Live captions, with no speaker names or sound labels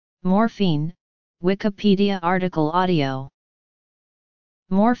Morphine, Wikipedia article audio.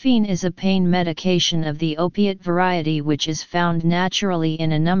 Morphine is a pain medication of the opiate variety which is found naturally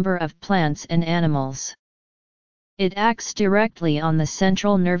in a number of plants and animals. It acts directly on the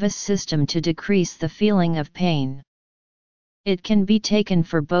central nervous system to decrease the feeling of pain. It can be taken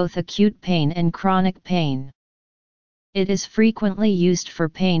for both acute pain and chronic pain. It is frequently used for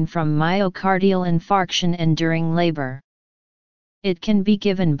pain from myocardial infarction and during labor. It can be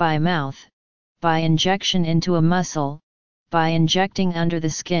given by mouth, by injection into a muscle, by injecting under the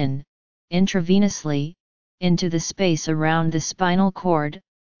skin, intravenously, into the space around the spinal cord,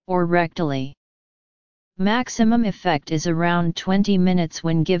 or rectally. Maximum effect is around 20 minutes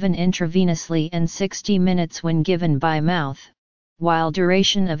when given intravenously and 60 minutes when given by mouth, while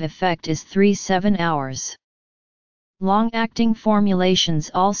duration of effect is 3-7 hours. Long-acting formulations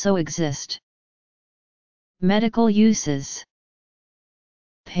also exist. Medical uses: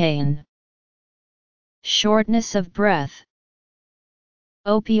 pain, shortness of breath,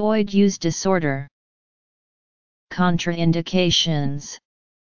 opioid use disorder. Contraindications: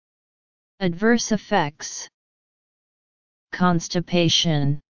 adverse effects,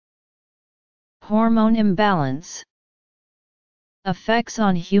 constipation, hormone imbalance, effects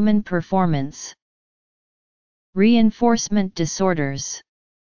on human performance, reinforcement disorders,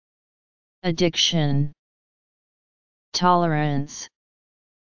 addiction, tolerance,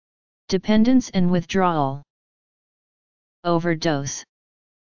 dependence and withdrawal, overdose.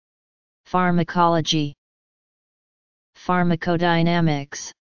 Pharmacology,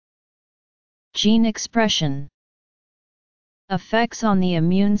 pharmacodynamics, gene expression, effects on the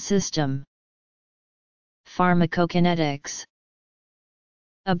immune system, pharmacokinetics,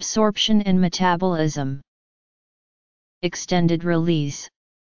 absorption and metabolism, extended release,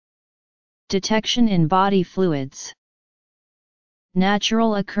 detection in body fluids,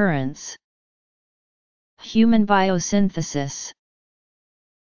 natural occurrence, human biosynthesis,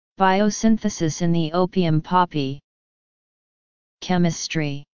 biosynthesis in the opium poppy,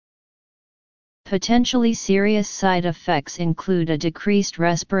 chemistry. Potentially serious side effects include a decreased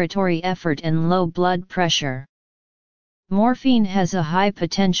respiratory effort and low blood pressure. Morphine has a high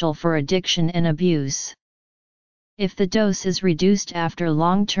potential for addiction and abuse. If the dose is reduced after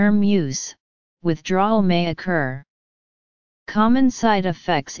long-term use, withdrawal may occur. Common side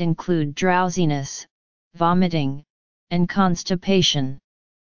effects include drowsiness, vomiting, and constipation.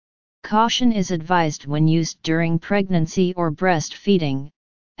 Caution is advised when used during pregnancy or breastfeeding,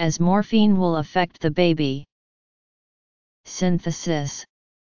 as morphine will affect the baby. Synthesis,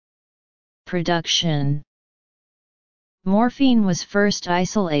 production. Morphine was first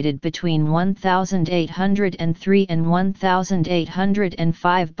isolated between 1803 and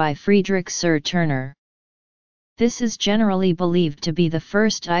 1805 by Friedrich Sir Turner. This is generally believed to be the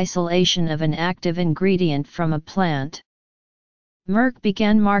first isolation of an active ingredient from a plant. Merck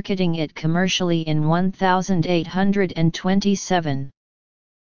began marketing it commercially in 1827.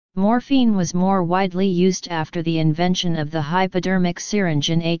 Morphine was more widely used after the invention of the hypodermic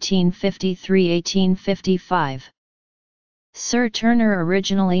syringe in 1853–1855. Sir Turner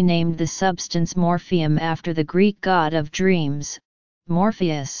originally named the substance morphium after the Greek god of dreams,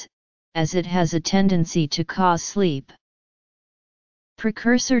 Morpheus, as it has a tendency to cause sleep.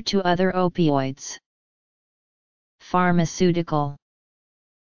 Precursor to other opioids. Pharmaceutical.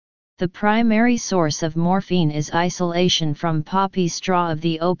 The primary source of morphine is isolation from poppy straw of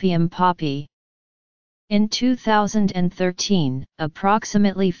the opium poppy. In 2013,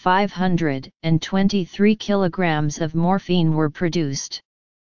 approximately 523 kilograms of morphine were produced.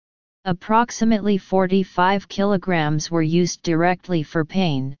 Approximately 45 kilograms were used directly for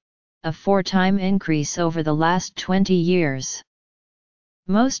pain, a 4-time increase over the last 20 years.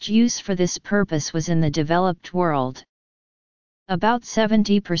 Most use for this purpose was in the developed world. About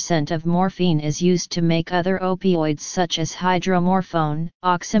 70% of morphine is used to make other opioids such as hydromorphone,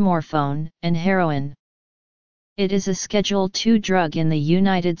 oxymorphone, and heroin. It is a Schedule II drug in the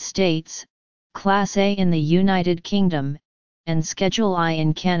United States, Class A in the United Kingdom, and Schedule I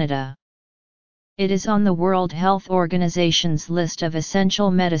in Canada. It is on the World Health Organization's list of essential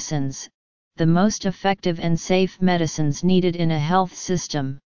medicines, the most effective and safe medicines needed in a health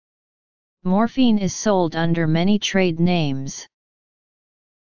system. Morphine is sold under many trade names.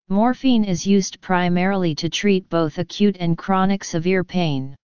 Morphine is used primarily to treat both acute and chronic severe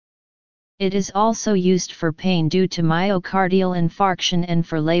pain. It is also used for pain due to myocardial infarction and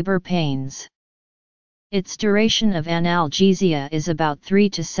for labor pains. Its duration of analgesia is about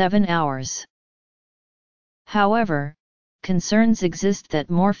 3 to 7 hours. However, concerns exist that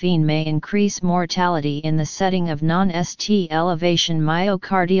morphine may increase mortality in the setting of non-ST elevation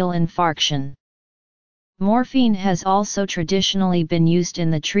myocardial infarction. Morphine has also traditionally been used in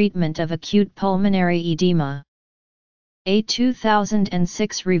the treatment of acute pulmonary edema. A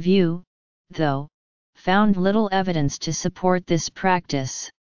 2006 review, though, found little evidence to support this practice.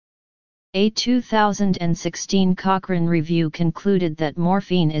 A 2016 Cochrane review concluded that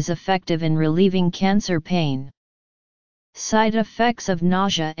morphine is effective in relieving cancer pain. Side effects of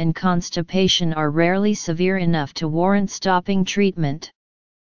nausea and constipation are rarely severe enough to warrant stopping treatment.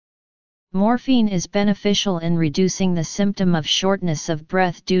 Morphine is beneficial in reducing the symptom of shortness of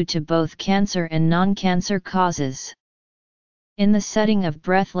breath due to both cancer and non-cancer causes. In the setting of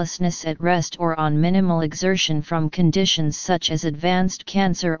breathlessness at rest or on minimal exertion from conditions such as advanced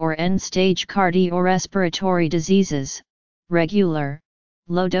cancer or end-stage cardiorespiratory diseases, regular,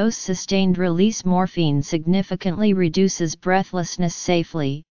 low-dose sustained-release morphine significantly reduces breathlessness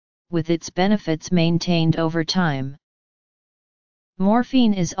safely, with its benefits maintained over time.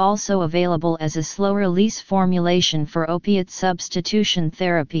 Morphine is also available as a slow-release formulation for opiate substitution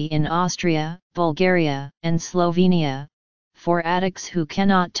therapy in Austria, Bulgaria, and Slovenia, for addicts who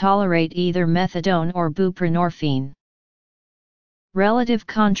cannot tolerate either methadone or buprenorphine. Relative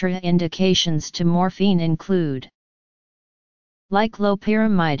contraindications to morphine include: like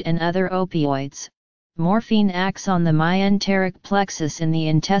loperamide and other opioids, morphine acts on the myenteric plexus in the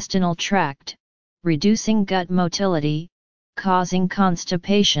intestinal tract, reducing gut motility, causing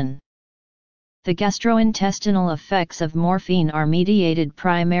constipation. The gastrointestinal effects of morphine are mediated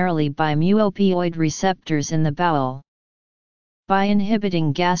primarily by mu-opioid receptors in the bowel. By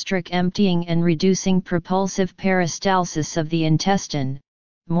inhibiting gastric emptying and reducing propulsive peristalsis of the intestine,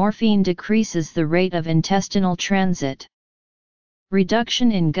 morphine decreases the rate of intestinal transit.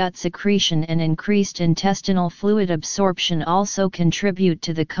 Reduction in gut secretion and increased intestinal fluid absorption also contribute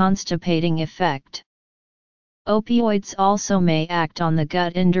to the constipating effect. Opioids also may act on the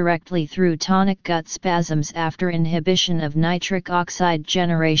gut indirectly through tonic gut spasms after inhibition of nitric oxide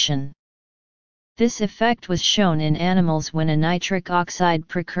generation. This effect was shown in animals when a nitric oxide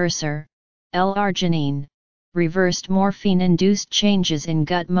precursor, L-arginine, reversed morphine-induced changes in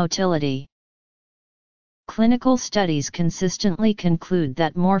gut motility. Clinical studies consistently conclude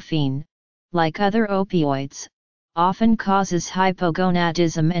that morphine, like other opioids, often causes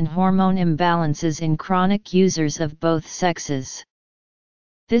hypogonadism and hormone imbalances in chronic users of both sexes.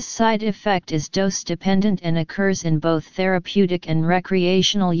 This side effect is dose-dependent and occurs in both therapeutic and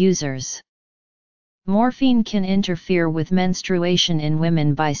recreational users. Morphine can interfere with menstruation in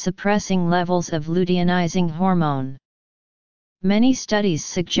women by suppressing levels of luteinizing hormone. Many studies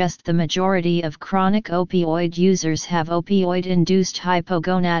suggest the majority of chronic opioid users have opioid-induced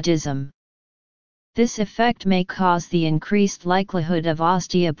hypogonadism. This effect may cause the increased likelihood of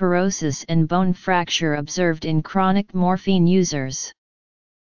osteoporosis and bone fracture observed in chronic morphine users.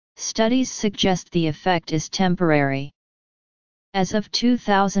 Studies suggest the effect is temporary. As of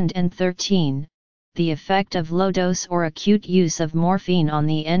 2013, the effect of low-dose or acute use of morphine on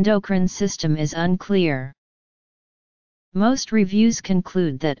the endocrine system is unclear. Most reviews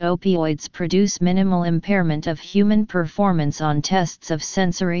conclude that opioids produce minimal impairment of human performance on tests of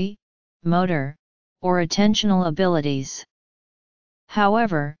sensory, motor, or attentional abilities.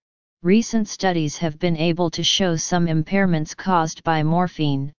 However, recent studies have been able to show some impairments caused by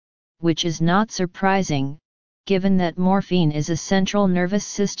morphine, which is not surprising, given that morphine is a central nervous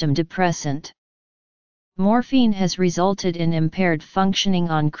system depressant. Morphine has resulted in impaired functioning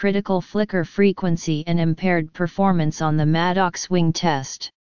on critical flicker frequency and impaired performance on the Maddox-Wing test.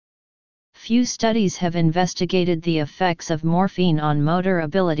 Few studies have investigated the effects of morphine on motor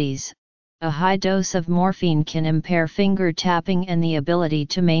abilities. A high dose of morphine can impair finger tapping and the ability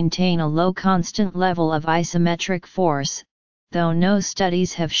to maintain a low constant level of isometric force, though no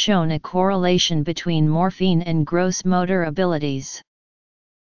studies have shown a correlation between morphine and gross motor abilities.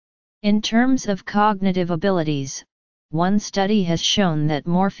 In terms of cognitive abilities, one study has shown that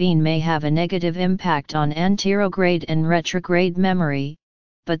morphine may have a negative impact on anterograde and retrograde memory,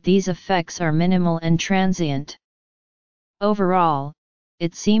 but these effects are minimal and transient. Overall,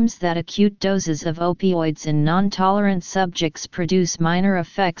 it seems that acute doses of opioids in non-tolerant subjects produce minor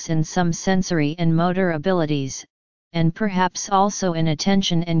effects in some sensory and motor abilities, and perhaps also in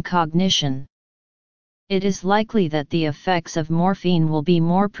attention and cognition. It is likely that the effects of morphine will be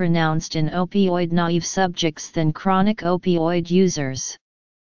more pronounced in opioid-naive subjects than chronic opioid users.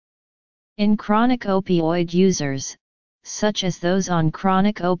 In chronic opioid users, such as those on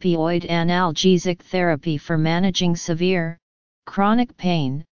chronic opioid analgesic therapy for managing severe, chronic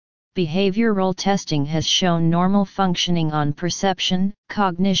pain, behavioral testing has shown normal functioning on perception,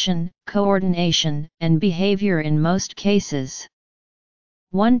 cognition, coordination, and behavior in most cases.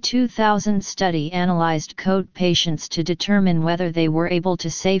 One 2000 study analyzed COAT patients to determine whether they were able to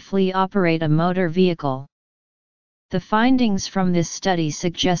safely operate a motor vehicle. The findings from this study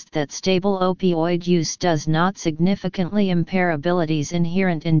suggest that stable opioid use does not significantly impair abilities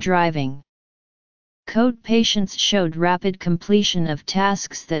inherent in driving. COAT patients showed rapid completion of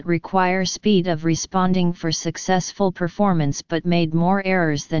tasks that require speed of responding for successful performance but made more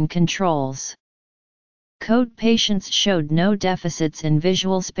errors than controls. COAT patients showed no deficits in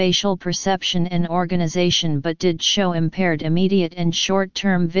visual spatial perception and organization but did show impaired immediate and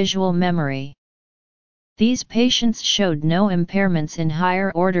short-term visual memory. These patients showed no impairments in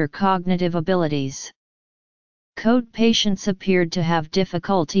higher-order cognitive abilities. COAT patients appeared to have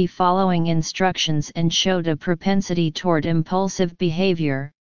difficulty following instructions and showed a propensity toward impulsive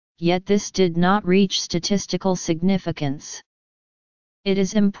behavior, yet this did not reach statistical significance. It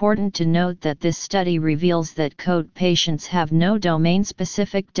is important to note that this study reveals that COAT patients have no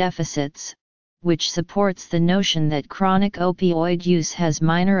domain-specific deficits, which supports the notion that chronic opioid use has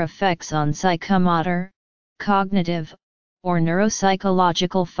minor effects on psychomotor, cognitive, or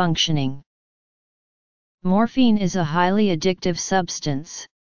neuropsychological functioning. Morphine is a highly addictive substance.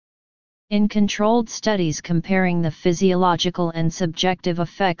 In controlled studies comparing the physiological and subjective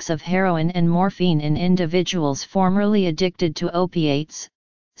effects of heroin and morphine in individuals formerly addicted to opiates,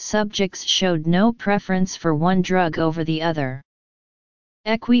 subjects showed no preference for one drug over the other.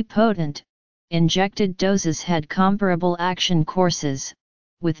 Equipotent, injected doses had comparable action courses,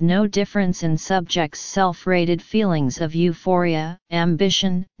 with no difference in subjects' self-rated feelings of euphoria,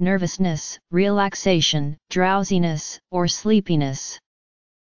 ambition, nervousness, relaxation, drowsiness, or sleepiness.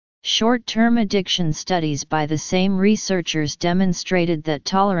 Short-term addiction studies by the same researchers demonstrated that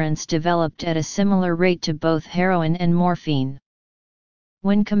tolerance developed at a similar rate to both heroin and morphine.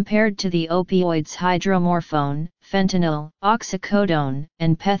 When compared to the opioids hydromorphone, fentanyl, oxycodone,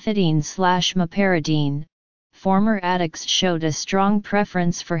 and pethidine/meperidine, former addicts showed a strong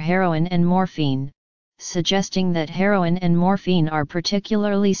preference for heroin and morphine, suggesting that heroin and morphine are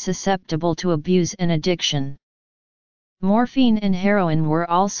particularly susceptible to abuse and addiction. Morphine and heroin were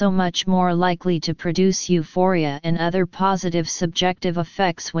also much more likely to produce euphoria and other positive subjective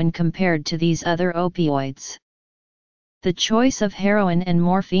effects when compared to these other opioids. The choice of heroin and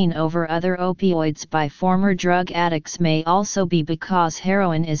morphine over other opioids by former drug addicts may also be because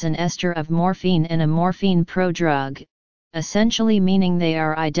heroin is an ester of morphine and a morphine prodrug, essentially meaning they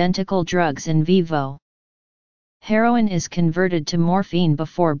are identical drugs in vivo. Heroin is converted to morphine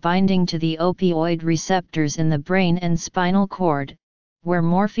before binding to the opioid receptors in the brain and spinal cord, where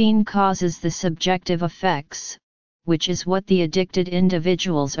morphine causes the subjective effects, which is what the addicted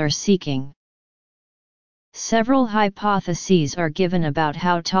individuals are seeking. Several hypotheses are given about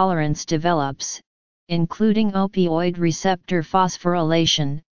how tolerance develops, including opioid receptor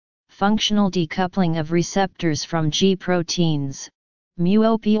phosphorylation, functional decoupling of receptors from G proteins,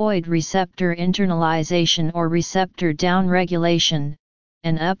 mu-opioid receptor internalization or receptor downregulation,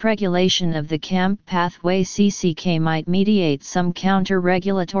 and upregulation of the CAMP pathway. CCK might mediate some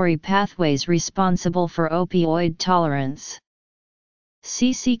counter-regulatory pathways responsible for opioid tolerance.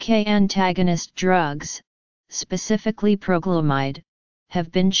 CCK antagonist drugs, specifically proguanide,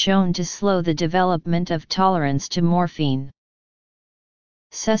 have been shown to slow the development of tolerance to morphine.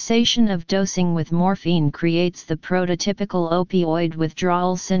 Cessation of dosing with morphine creates the prototypical opioid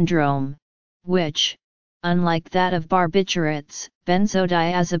withdrawal syndrome, which, unlike that of barbiturates,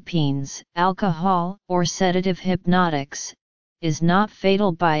 benzodiazepines, alcohol, or sedative hypnotics, is not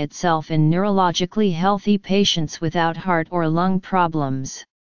fatal by itself in neurologically healthy patients without heart or lung problems.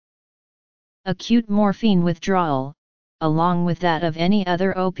 Acute morphine withdrawal, along with that of any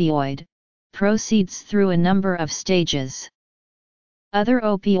other opioid, proceeds through a number of stages. Other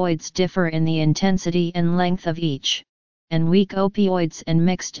opioids differ in the intensity and length of each, and weak opioids and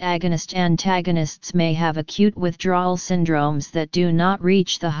mixed agonist-antagonists may have acute withdrawal syndromes that do not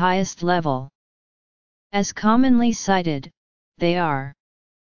reach the highest level. As commonly cited, they are: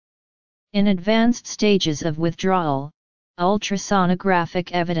 in advanced stages of withdrawal,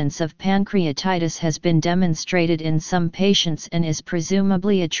 ultrasonographic evidence of pancreatitis has been demonstrated in some patients and is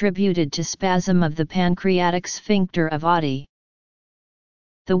presumably attributed to spasm of the pancreatic sphincter of Oddi.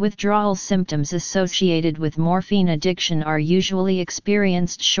 The withdrawal symptoms associated with morphine addiction are usually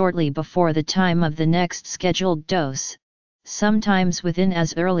experienced shortly before the time of the next scheduled dose, sometimes within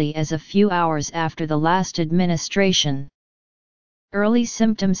as early as a few hours after the last administration. Early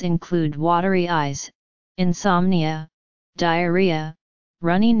symptoms include watery eyes, insomnia, diarrhea,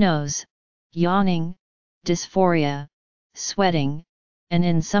 runny nose, yawning, dysphoria, sweating, and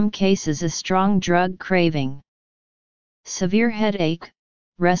in some cases a strong drug craving. Severe headache,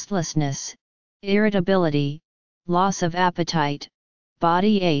 restlessness, irritability, loss of appetite,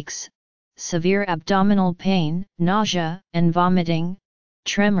 body aches, severe abdominal pain, nausea and vomiting,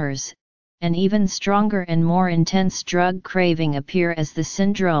 tremors, and even stronger and more intense drug craving appear as the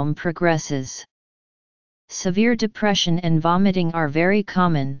syndrome progresses. Severe depression and vomiting are very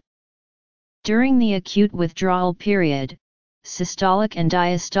common. During the acute withdrawal period, systolic and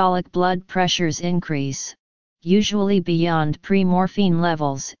diastolic blood pressures increase, usually beyond pre-morphine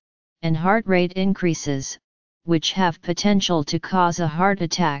levels, and heart rate increases, which have potential to cause a heart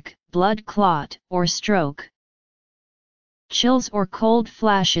attack, blood clot, or stroke. Chills or cold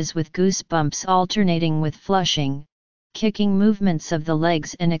flashes with goosebumps alternating with flushing, kicking movements of the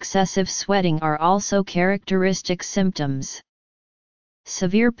legs and excessive sweating are also characteristic symptoms.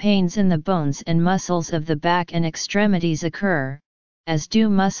 Severe pains in the bones and muscles of the back and extremities occur, as do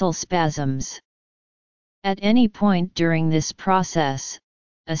muscle spasms. At any point during this process,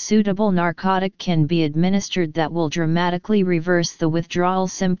 a suitable narcotic can be administered that will dramatically reverse the withdrawal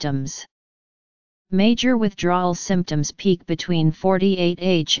symptoms. Major withdrawal symptoms peak between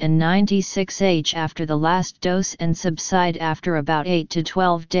 48H and 96H after the last dose and subside after about 8 to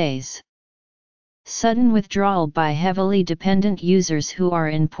 12 days. Sudden withdrawal by heavily dependent users who are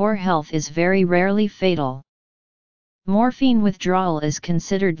in poor health is very rarely fatal. Morphine withdrawal is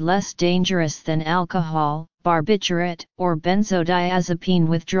considered less dangerous than alcohol, barbiturate, or benzodiazepine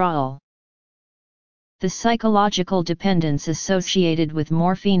withdrawal. The psychological dependence associated with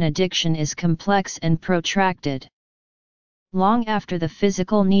morphine addiction is complex and protracted. Long after the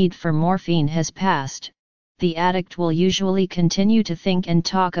physical need for morphine has passed, the addict will usually continue to think and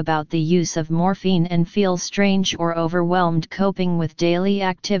talk about the use of morphine and feel strange or overwhelmed coping with daily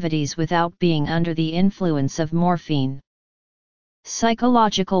activities without being under the influence of morphine.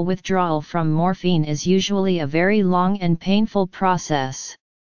 Psychological withdrawal from morphine is usually a very long and painful process.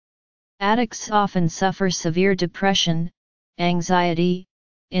 Addicts often suffer severe depression, anxiety,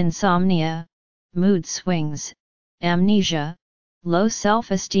 insomnia, mood swings, amnesia, low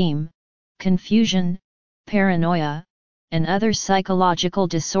self-esteem, confusion, paranoia, and other psychological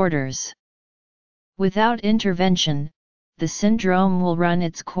disorders. Without intervention, the syndrome will run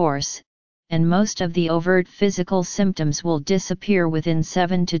its course, and most of the overt physical symptoms will disappear within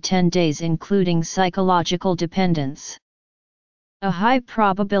 7 to 10 days, including psychological dependence. A high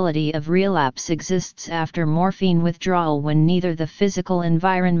probability of relapse exists after morphine withdrawal when neither the physical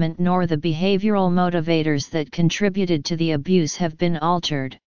environment nor the behavioral motivators that contributed to the abuse have been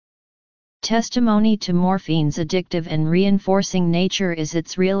altered. Testimony to morphine's addictive and reinforcing nature is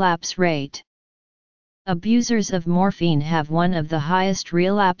its relapse rate. Abusers of morphine have one of the highest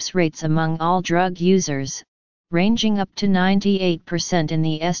relapse rates among all drug users, ranging up to 98% in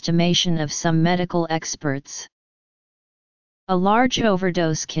the estimation of some medical experts. A large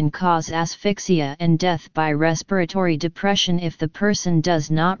overdose can cause asphyxia and death by respiratory depression if the person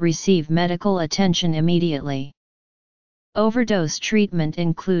does not receive medical attention immediately. Overdose treatment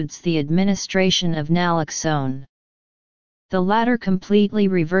includes the administration of naloxone. The latter completely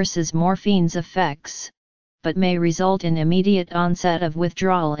reverses morphine's effects, but may result in immediate onset of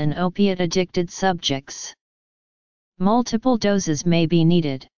withdrawal in opiate-addicted subjects. Multiple doses may be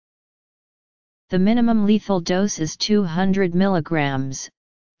needed. The minimum lethal dose is 200 mg,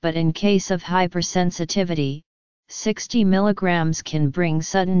 but in case of hypersensitivity, 60 mg can bring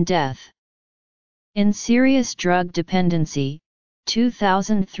sudden death. In serious drug dependency,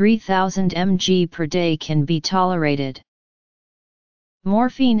 2,000–3,000 mg per day can be tolerated.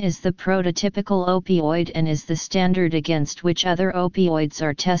 Morphine is the prototypical opioid and is the standard against which other opioids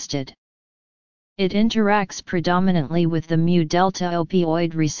are tested. It interacts predominantly with the mu-delta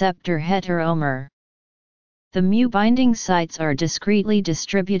opioid receptor heteromer. The mu-binding sites are discretely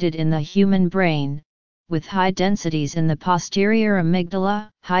distributed in the human brain, with high densities in the posterior amygdala,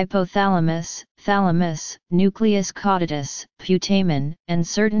 hypothalamus, thalamus, nucleus caudatus, putamen, and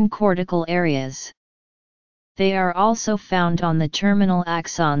certain cortical areas. They are also found on the terminal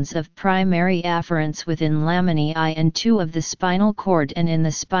axons of primary afferents within laminae I and II of the spinal cord and in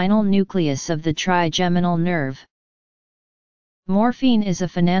the spinal nucleus of the trigeminal nerve. Morphine is a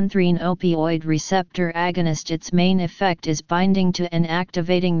phenanthrene opioid receptor agonist. Its main effect is binding to and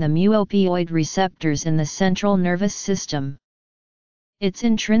activating the mu-opioid receptors in the central nervous system. Its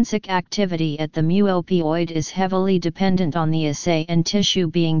intrinsic activity at the mu-opioid is heavily dependent on the assay and tissue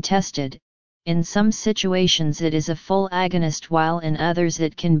being tested. In some situations it is a full agonist, while in others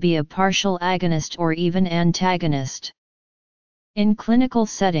it can be a partial agonist or even antagonist. In clinical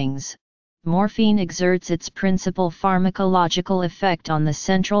settings, morphine exerts its principal pharmacological effect on the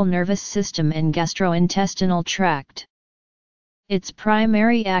central nervous system and gastrointestinal tract. Its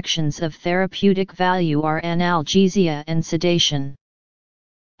primary actions of therapeutic value are analgesia and sedation.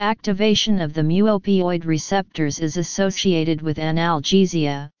 Activation of the mu-opioid receptors is associated with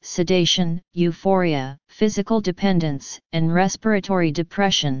analgesia, sedation, euphoria, physical dependence, and respiratory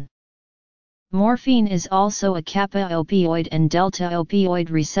depression. Morphine is also a kappa opioid and delta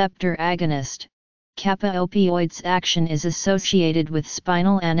opioid receptor agonist. Kappa opioid's action is associated with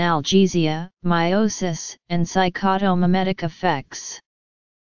spinal analgesia, miosis, and psychotomimetic effects.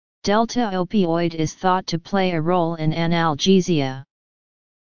 Delta opioid is thought to play a role in analgesia.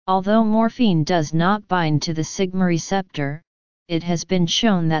 Although morphine does not bind to the sigma receptor, it has been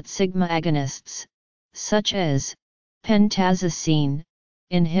shown that sigma agonists, such as pentazocine,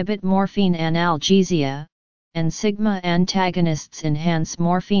 inhibit morphine analgesia, and sigma antagonists enhance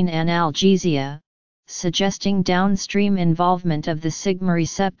morphine analgesia, suggesting downstream involvement of the sigma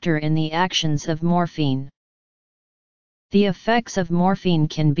receptor in the actions of morphine. The effects of morphine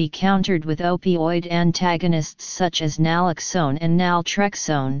can be countered with opioid antagonists such as naloxone and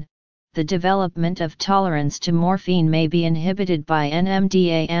naltrexone. The development of tolerance to morphine may be inhibited by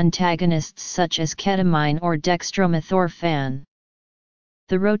NMDA antagonists such as ketamine or dextromethorphan.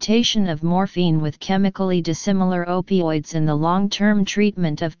 The rotation of morphine with chemically dissimilar opioids in the long-term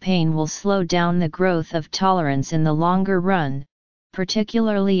treatment of pain will slow down the growth of tolerance in the longer run,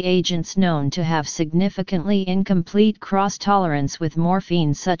 particularly agents known to have significantly incomplete cross-tolerance with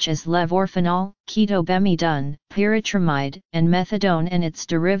morphine such as levorphanol, ketobemidone, pyritramide, and methadone and its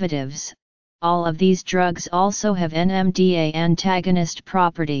derivatives. All of these drugs also have NMDA antagonist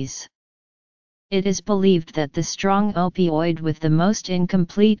properties. It is believed that the strong opioid with the most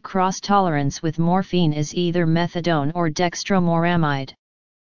incomplete cross-tolerance with morphine is either methadone or dextromoramide.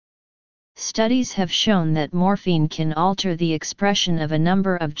 Studies have shown that morphine can alter the expression of a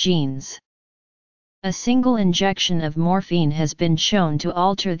number of genes. A single injection of morphine has been shown to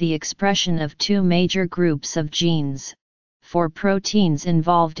alter the expression of two major groups of genes, for proteins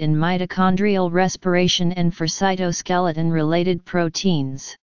involved in mitochondrial respiration and for cytoskeleton-related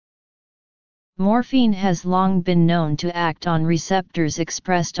proteins. Morphine has long been known to act on receptors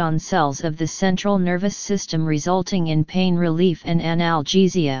expressed on cells of the central nervous system, resulting in pain relief and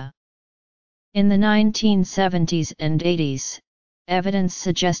analgesia. In the 1970s and 80s, evidence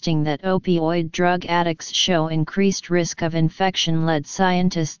suggesting that opioid drug addicts show increased risk of infection led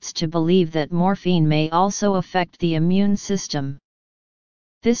scientists to believe that morphine may also affect the immune system.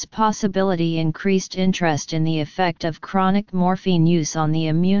 This possibility increased interest in the effect of chronic morphine use on the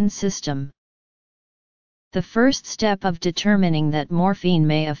immune system. The first step of determining that morphine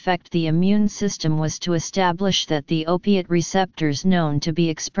may affect the immune system was to establish that the opiate receptors known to be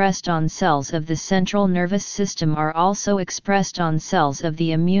expressed on cells of the central nervous system are also expressed on cells of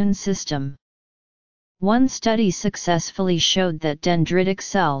the immune system. One study successfully showed that dendritic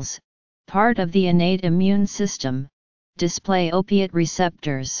cells, part of the innate immune system, display opiate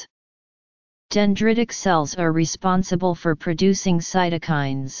receptors. Dendritic cells are responsible for producing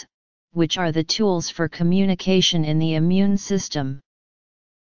cytokines, which are the tools for communication in the immune system.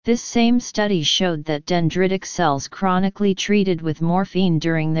 This same study showed that dendritic cells chronically treated with morphine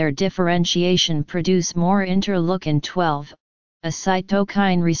during their differentiation produce more interleukin-12, a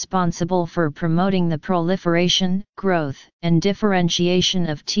cytokine responsible for promoting the proliferation, growth, and differentiation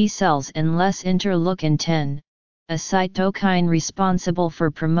of T cells, and less interleukin-10, a cytokine responsible for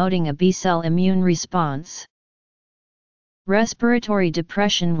promoting a B-cell immune response. Respiratory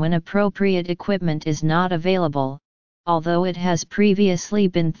depression when appropriate equipment is not available. Although it has previously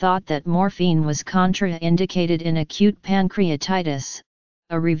been thought that morphine was contraindicated in acute pancreatitis,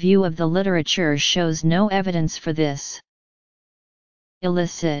 a review of the literature shows no evidence for this.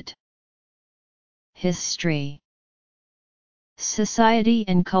 Illicit history, society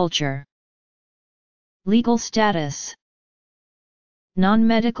and culture, legal status,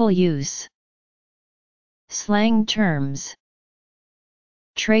 non-medical use, slang terms,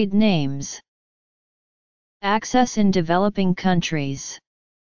 trade names, access in developing countries.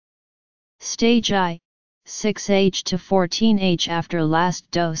 Stage I, 6H to 14H after last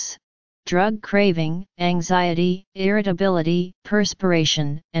dose, drug craving, anxiety, irritability,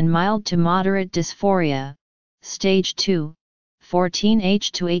 perspiration, and mild to moderate dysphoria. Stage 2,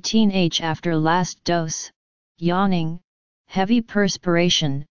 14H to 18H after last dose, yawning, heavy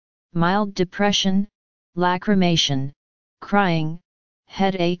perspiration, mild depression, lacrimation, crying,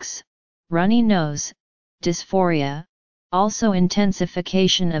 headaches, runny nose, dysphoria, also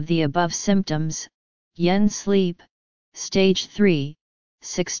intensification of the above symptoms, yen sleep, Stage 3,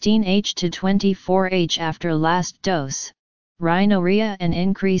 16H to 24H after last dose, rhinorrhea and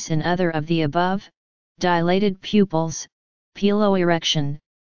increase in other of the above, dilated pupils, piloerection,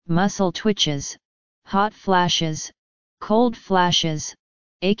 muscle twitches, hot flashes, cold flashes,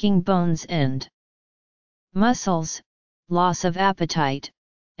 aching bones and muscles, loss of appetite,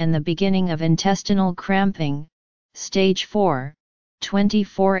 and the beginning of intestinal cramping. Stage 4,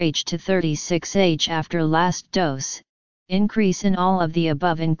 24H to 36H after last dose, increase in all of the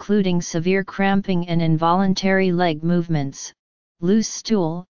above including severe cramping and involuntary leg movements, loose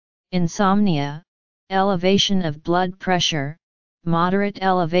stool, insomnia, elevation of blood pressure, moderate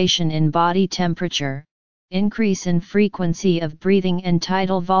elevation in body temperature, increase in frequency of breathing and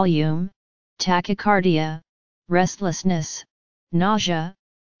tidal volume, tachycardia, restlessness, nausea.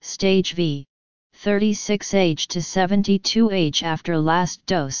 Stage V, 36H to 72H after last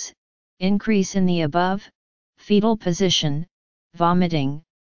dose, increase in the above, fetal position, vomiting,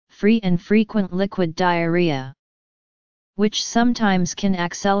 free and frequent liquid diarrhea, which sometimes can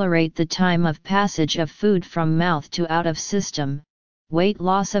accelerate the time of passage of food from mouth to out of system, weight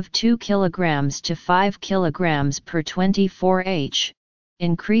loss of 2 kg to 5 kg per 24H,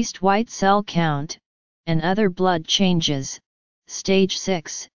 increased white cell count, and other blood changes. Stage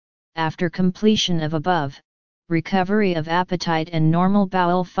 6, after completion of above, recovery of appetite and normal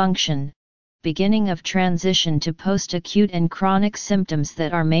bowel function, beginning of transition to post-acute and chronic symptoms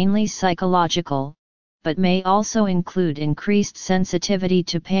that are mainly psychological, but may also include increased sensitivity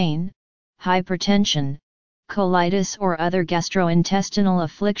to pain, hypertension, colitis or other gastrointestinal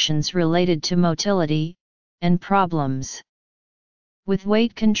afflictions related to motility, and problems with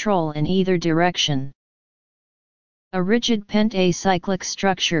weight control in either direction. A rigid pentacyclic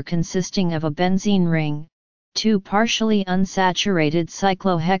structure consisting of a benzene ring, 2 partially unsaturated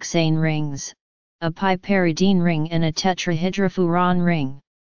cyclohexane rings, a piperidine ring and a tetrahydrofuran ring.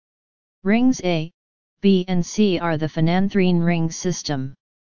 Rings A, B and C are the phenanthrene ring system.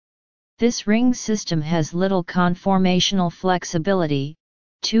 This ring system has little conformational flexibility,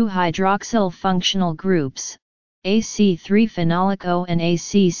 2 hydroxyl functional groups, AC3-phenolic-O and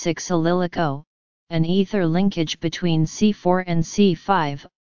AC6-allylic-O, an ether linkage between C4 and C5,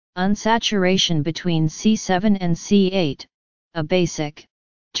 unsaturation between C7 and C8, a basic,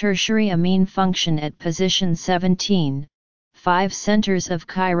 tertiary amine function at position 17, 5 centers of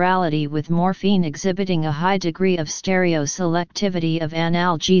chirality with morphine exhibiting a high degree of stereoselectivity of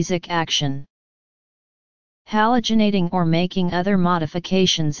analgesic action. Halogenating or making other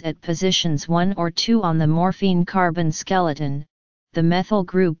modifications at positions 1 or 2 on the morphine carbon skeleton, the methyl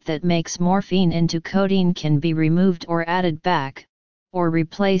group that makes morphine into codeine can be removed or added back, or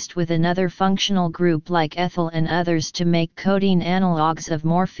replaced with another functional group like ethyl and others to make codeine analogues of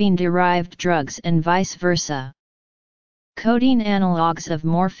morphine-derived drugs and vice versa. Codeine analogues of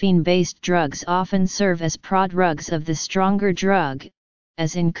morphine-based drugs often serve as prodrugs of the stronger drug,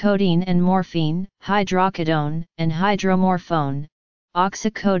 as in codeine and morphine, hydrocodone and hydromorphone,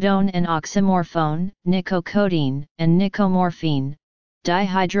 oxycodone and oxymorphone, nicocodeine and nicomorphine,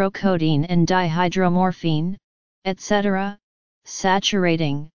 dihydrocodeine and dihydromorphine, etc.,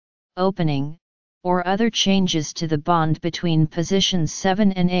 saturating, opening, or other changes to the bond between positions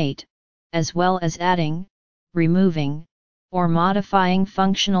 7 and 8, as well as adding, removing, or modifying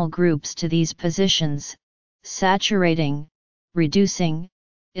functional groups to these positions, saturating, reducing,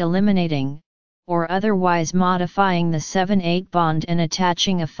 eliminating, or otherwise modifying the 7-8 bond and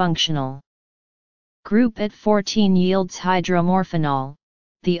attaching a functional group at 14 yields hydromorphanol,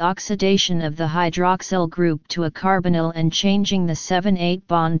 the oxidation of the hydroxyl group to a carbonyl and changing the 7-8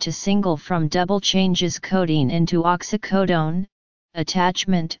 bond to single from double changes codeine into oxycodone,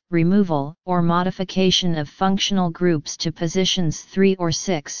 attachment, removal, or modification of functional groups to positions 3 or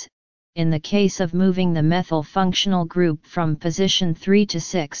 6, in the case of moving the methyl functional group from position 3 to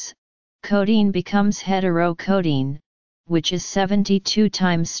 6, codeine becomes heterocodeine, which is 72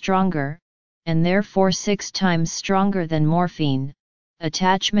 times stronger, and therefore 6 times stronger than morphine.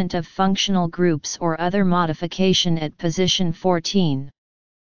 Attachment of functional groups or other modification at position 14.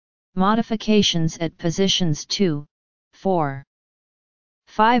 Modifications at positions 2, 4,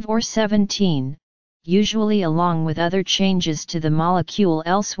 5 or 17, usually along with other changes to the molecule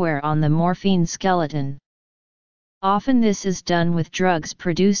elsewhere on the morphine skeleton. Often this is done with drugs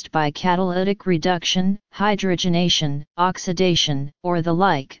produced by catalytic reduction, hydrogenation, oxidation, or the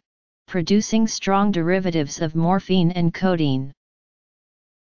like, producing strong derivatives of morphine and codeine.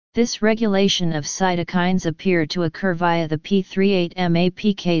 This regulation of cytokines appear to occur via the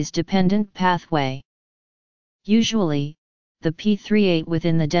p38-MAPK dependent pathway. Usually, the p38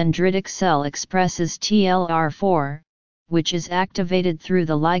 within the dendritic cell expresses TLR4, which is activated through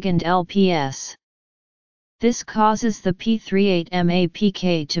the ligand LPS. This causes the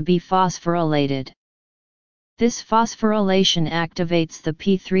P38MAPK to be phosphorylated. This phosphorylation activates the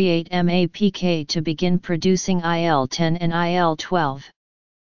P38MAPK to begin producing IL-10 and IL-12.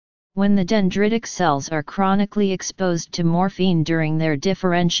 When the dendritic cells are chronically exposed to morphine during their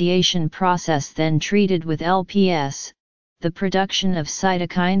differentiation process then treated with LPS, the production of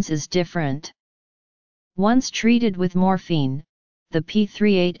cytokines is different. Once treated with morphine, the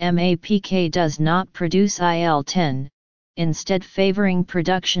P38MAPK does not produce IL-10, instead favoring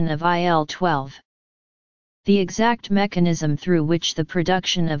production of IL-12. The exact mechanism through which the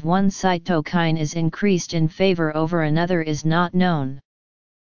production of one cytokine is increased in favor over another is not known.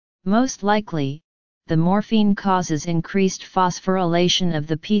 Most likely, the morphine causes increased phosphorylation of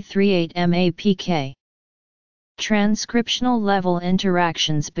the P38MAPK. Transcriptional level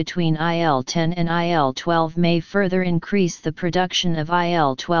interactions between IL-10 and IL-12 may further increase the production of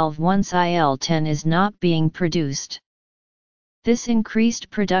IL-12 once IL-10 is not being produced. This increased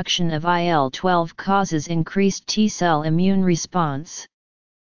production of IL-12 causes increased T-cell immune response.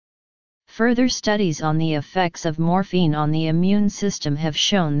 Further studies on the effects of morphine on the immune system have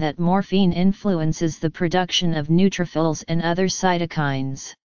shown that morphine influences the production of neutrophils and other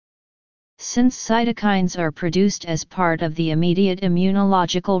cytokines. Since cytokines are produced as part of the immediate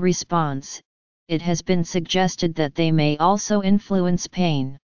immunological response, it has been suggested that they may also influence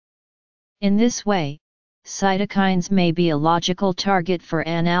pain. In this way, cytokines may be a logical target for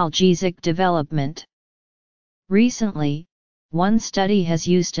analgesic development. Recently, one study has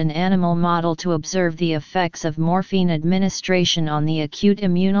used an animal model to observe the effects of morphine administration on the acute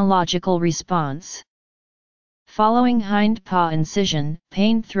immunological response. Following hind paw incision,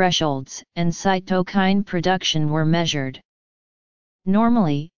 pain thresholds and cytokine production were measured.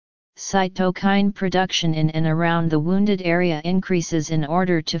 Normally, cytokine production in and around the wounded area increases in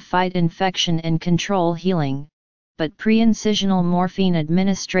order to fight infection and control healing, but pre-incisional morphine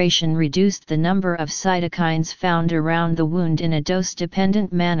administration reduced the number of cytokines found around the wound in a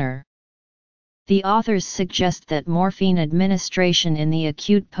dose-dependent manner. The authors suggest that morphine administration in the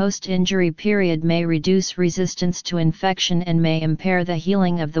acute post-injury period may reduce resistance to infection and may impair the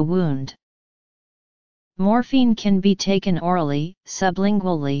healing of the wound. Morphine can be taken orally,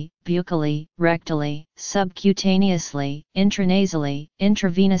 sublingually, buccally, rectally, subcutaneously, intranasally,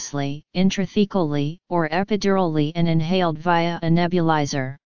 intravenously, intrathecally, or epidurally and inhaled via a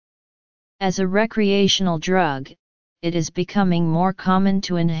nebulizer. As a recreational drug, it is becoming more common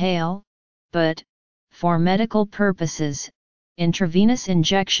to inhale, but, for medical purposes, intravenous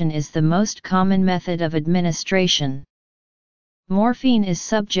injection is the most common method of administration. Morphine is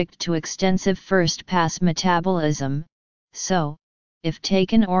subject to extensive first-pass metabolism, so, if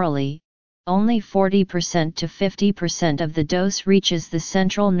taken orally, only 40% to 50% of the dose reaches the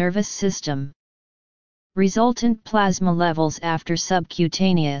central nervous system. Resultant plasma levels after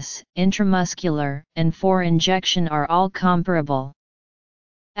subcutaneous, intramuscular, and for injection are all comparable.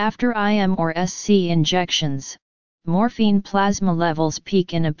 After IM or SC injections, morphine plasma levels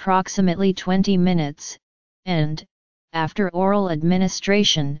peak in approximately 20 minutes, and, after oral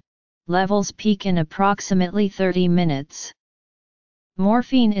administration, levels peak in approximately 30 minutes.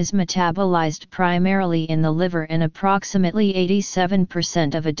 Morphine is metabolized primarily in the liver and approximately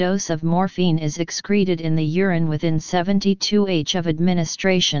 87% of a dose of morphine is excreted in the urine within 72 hours of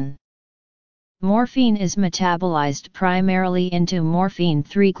administration. Morphine is metabolized primarily into morphine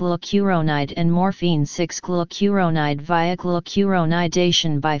 3-glucuronide and morphine 6-glucuronide via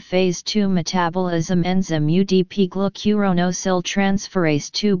glucuronidation by phase II metabolism enzyme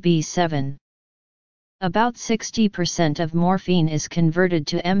UDP-glucuronosyltransferase 2B7. About 60% of morphine is converted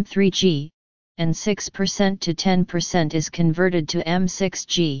to M3G, and 6% to 10% is converted to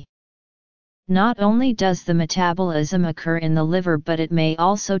M6G. Not only does the metabolism occur in the liver but it may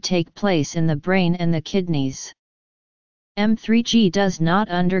also take place in the brain and the kidneys. M3G does not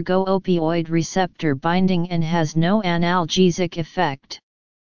undergo opioid receptor binding and has no analgesic effect.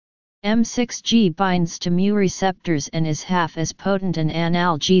 M6G binds to mu receptors and is half as potent an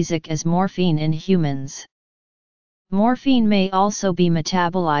analgesic as morphine in humans. Morphine may also be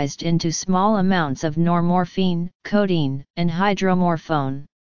metabolized into small amounts of normorphine, codeine, and hydromorphone.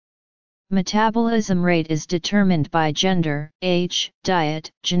 Metabolism rate is determined by gender, age,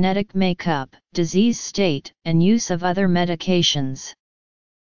 diet, genetic makeup, disease state, and use of other medications.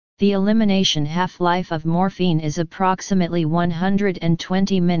 The elimination half-life of morphine is approximately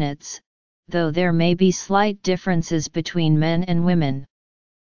 120 minutes, though there may be slight differences between men and women.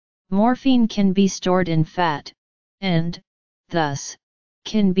 Morphine can be stored in fat, and, thus,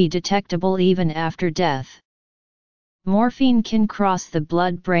 can be detectable even after death. Morphine can cross the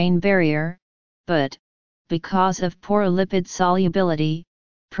blood-brain barrier, but, because of poor lipid solubility,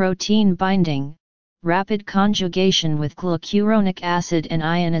 protein binding, rapid conjugation with glucuronic acid and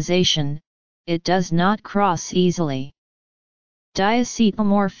ionization, it does not cross easily.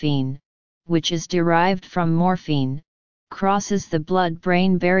 Diacetylmorphine, which is derived from morphine, crosses the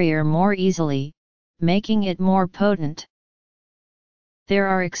blood-brain barrier more easily, making it more potent. There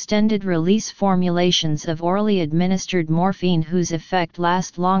are extended-release formulations of orally administered morphine whose effect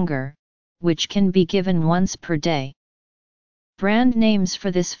lasts longer, which can be given once per day. Brand names for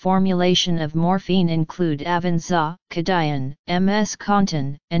this formulation of morphine include Avanza, Kadian, MS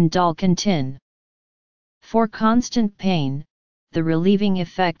Contin, and Dalcontin. For constant pain, the relieving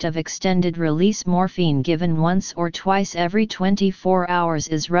effect of extended-release morphine given once or twice every 24 hours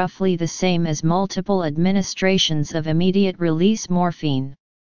is roughly the same as multiple administrations of immediate-release morphine.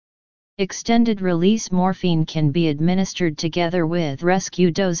 Extended-release morphine can be administered together with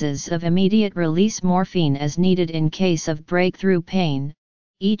rescue doses of immediate-release morphine as needed in case of breakthrough pain,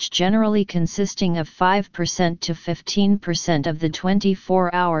 each generally consisting of 5% to 15% of the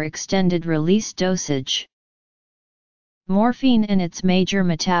 24-hour extended-release dosage. Morphine and its major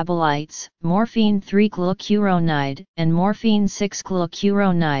metabolites, morphine 3-glucuronide and morphine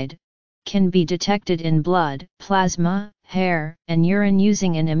 6-glucuronide, can be detected in blood, plasma, hair, and urine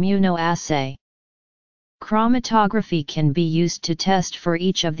using an immunoassay. Chromatography can be used to test for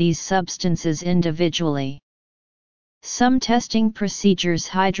each of these substances individually. Some testing procedures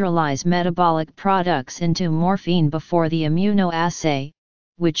hydrolyze metabolic products into morphine before the immunoassay,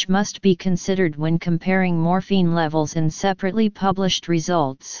 which must be considered when comparing morphine levels in separately published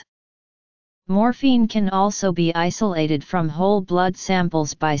results. Morphine can also be isolated from whole blood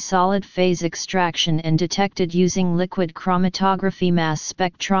samples by solid phase extraction and detected using liquid chromatography mass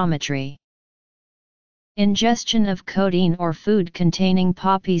spectrometry. Ingestion of codeine or food containing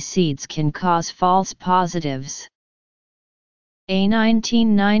poppy seeds can cause false positives. A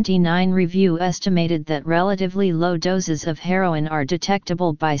 1999 review estimated that relatively low doses of heroin are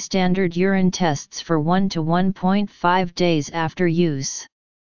detectable by standard urine tests for 1 to 1.5 days after use.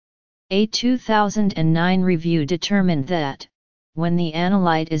 A 2009 review determined that, when the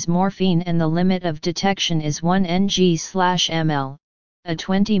analyte is morphine and the limit of detection is 1 ng/ml, a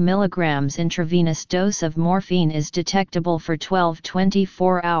 20 mg intravenous dose of morphine is detectable for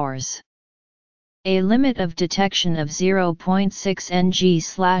 12-24 hours. A limit of detection of 0.6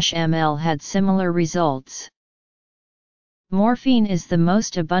 ng/ml had similar results. Morphine is the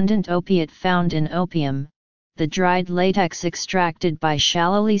most abundant opiate found in opium, the dried latex extracted by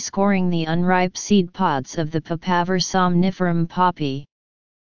shallowly scoring the unripe seed pods of the Papaver somniferum poppy.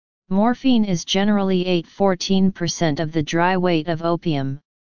 Morphine is generally 8–14% of the dry weight of opium,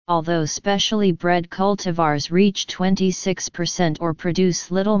 although specially bred cultivars reach 26% or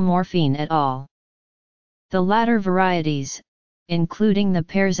produce little morphine at all. The latter varieties, including the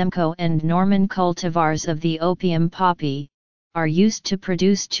Perzemko and Norman cultivars of the opium poppy, are used to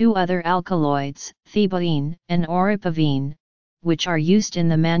produce two other alkaloids, thebaine and oripavine, which are used in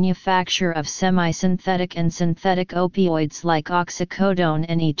the manufacture of semi-synthetic and synthetic opioids like oxycodone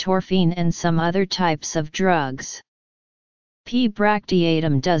and etorphine and some other types of drugs. P.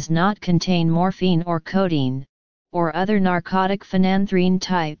 bracteatum does not contain morphine or codeine, or other narcotic phenanthrene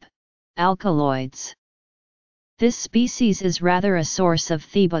type alkaloids. This species is rather a source of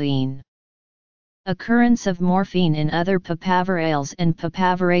thebaine. Occurrence of morphine in other papaverales and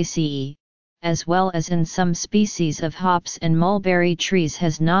Papaveraceae, as well as in some species of hops and mulberry trees,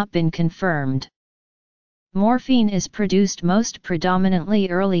 has not been confirmed. Morphine is produced most predominantly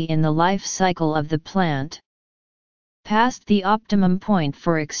early in the life cycle of the plant. Past the optimum point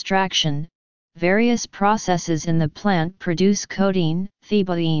for extraction, various processes in the plant produce codeine,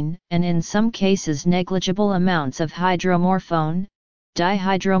 thebaine, and in some cases negligible amounts of hydromorphone,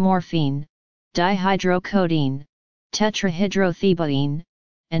 dihydromorphine, dihydrocodeine, tetrahydrothebaine,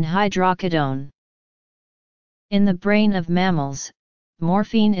 and hydrocodone. In the brain of mammals,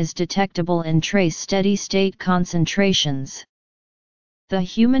 morphine is detectable in trace steady-state concentrations. The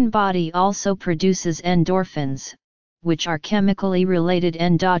human body also produces endorphins, which are chemically related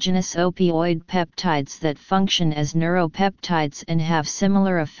endogenous opioid peptides that function as neuropeptides and have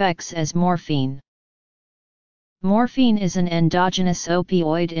similar effects as morphine. Morphine is an endogenous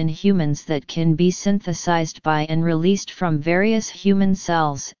opioid in humans that can be synthesized by and released from various human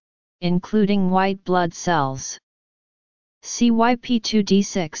cells, including white blood cells.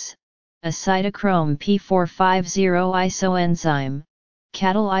 CYP2D6, a cytochrome P450 isoenzyme,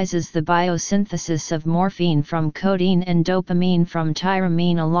 catalyzes the biosynthesis of morphine from codeine and dopamine from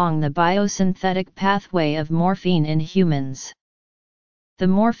tyramine along the biosynthetic pathway of morphine in humans. The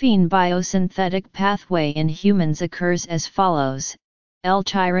morphine biosynthetic pathway in humans occurs as follows: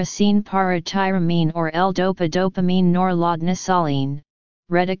 L-tyrosine paratyramine or L-dopa-dopamine norlodnisoline,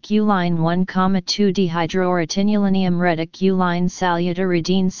 reticuline 1,2-dehydroretinylenium reticuline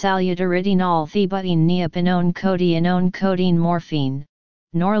salutaridine thebaine neopinone codeine morphine.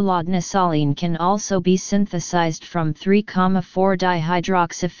 Norlodnisoline can also be synthesized from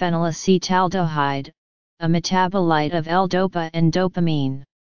 3,4-dihydroxyphenylacetaldehyde, a metabolite of L-dopa and dopamine.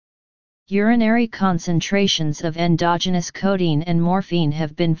 Urinary concentrations of endogenous codeine and morphine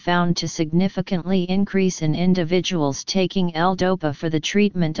have been found to significantly increase in individuals taking L-dopa for the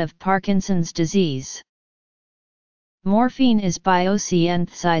treatment of Parkinson's disease. Morphine is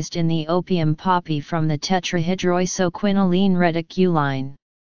biosynthesized in the opium poppy from the tetrahydroisoquinoline reticuline.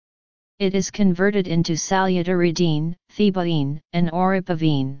 It is converted into salutaridine, thebaine, and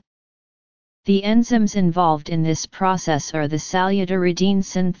oripavine. The enzymes involved in this process are the salutaridine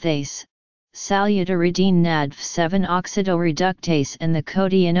synthase, salutaridine NADF7 oxidoreductase and the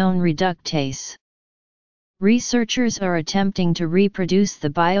codeinone reductase. Researchers are attempting to reproduce the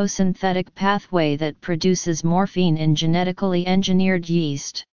biosynthetic pathway that produces morphine in genetically engineered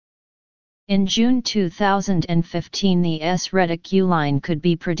yeast. In June 2015, the S-reticuline could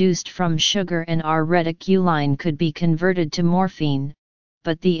be produced from sugar and R-reticuline could be converted to morphine,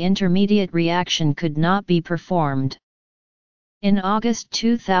 but the intermediate reaction could not be performed. In August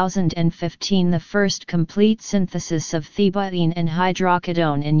 2015, the first complete synthesis of thebaine and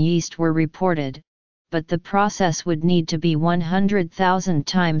hydrocodone in yeast were reported, but the process would need to be 100,000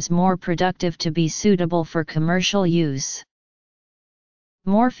 times more productive to be suitable for commercial use.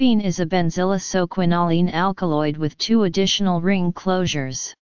 Morphine is a benzylisoquinoline alkaloid with 2 additional ring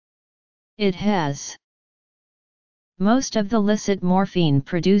closures. It has most of the licit morphine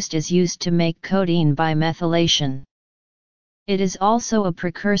produced is used to make codeine by methylation. It is also a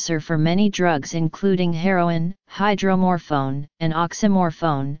precursor for many drugs including heroin, hydromorphone, and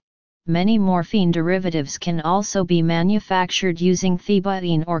oxymorphone. Many morphine derivatives can also be manufactured using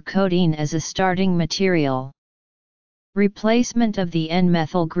thebaine or codeine as a starting material. Replacement of the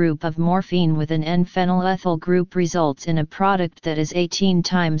N-methyl group of morphine with an N-phenylethyl group results in a product that is 18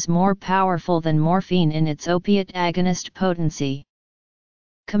 times more powerful than morphine in its opiate agonist potency.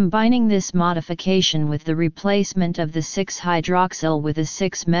 Combining this modification with the replacement of the 6-hydroxyl with a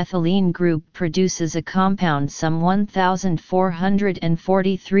 6-methylene group produces a compound some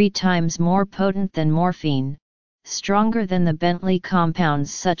 1,443 times more potent than morphine, stronger than the Bentley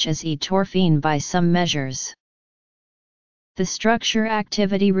compounds such as etorphine by some measures. The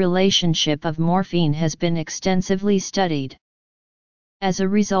structure-activity relationship of morphine has been extensively studied. As a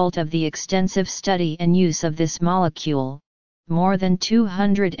result of the extensive study and use of this molecule, more than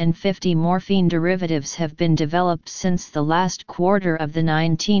 250 morphine derivatives have been developed since the last quarter of the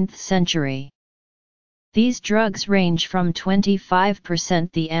 19th century. These drugs range from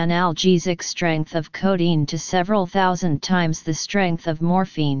 25% the analgesic strength of codeine to several thousand times the strength of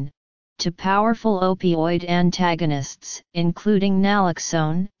morphine, to powerful opioid antagonists, including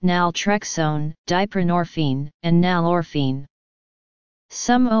naloxone, naltrexone, buprenorphine, and nalorphine.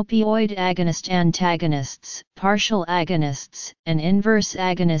 Some opioid agonist antagonists, partial agonists, and inverse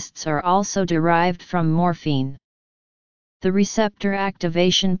agonists are also derived from morphine. The receptor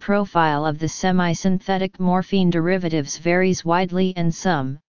activation profile of the semi-synthetic morphine derivatives varies widely and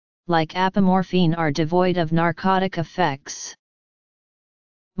some, like apomorphine, are devoid of narcotic effects.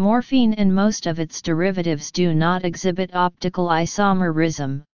 Morphine and most of its derivatives do not exhibit optical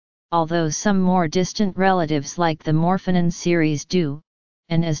isomerism, although some more distant relatives like the morphinine series do,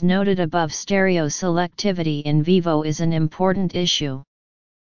 and as noted above, stereoselectivity in vivo is an important issue.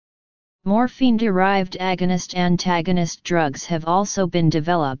 Morphine-derived agonist-antagonist drugs have also been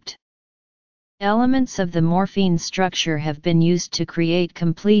developed. Elements of the morphine structure have been used to create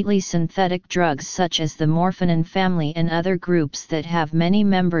completely synthetic drugs such as the morphinin family and other groups that have many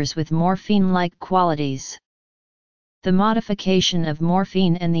members with morphine-like qualities. The modification of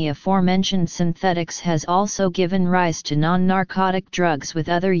morphine and the aforementioned synthetics has also given rise to non-narcotic drugs with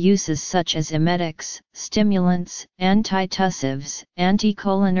other uses such as emetics, stimulants, antitussives,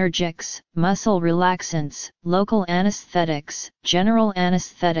 anticholinergics, muscle relaxants, local anesthetics, general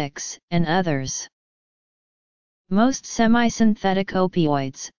anesthetics, and others. Most semi-synthetic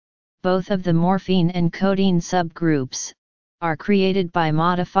opioids, both of the morphine and codeine subgroups, are created by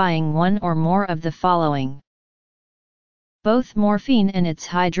modifying one or more of the following. Both morphine and its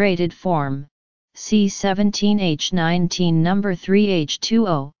hydrated form, C17H19 number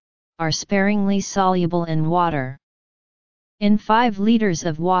 3H2O, are sparingly soluble in water. In 5 liters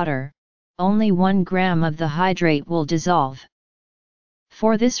of water, only 1 gram of the hydrate will dissolve.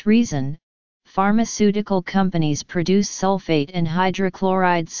 For this reason, pharmaceutical companies produce sulfate and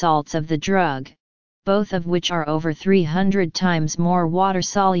hydrochloride salts of the drug, both of which are over 300 times more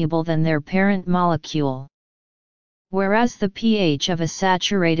water-soluble than their parent molecule. Whereas the pH of a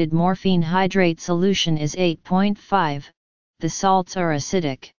saturated morphine hydrate solution is 8.5, the salts are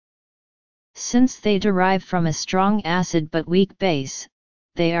acidic. Since they derive from a strong acid but weak base,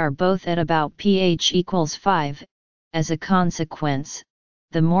 they are both at about pH equals 5. As a consequence,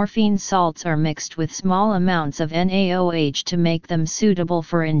 the morphine salts are mixed with small amounts of NaOH to make them suitable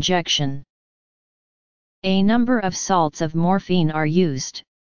for injection. A number of salts of morphine are used,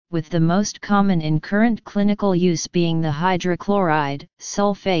 with the most common in current clinical use being the hydrochloride,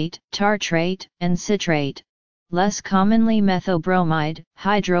 sulfate, tartrate, and citrate, less commonly methobromide,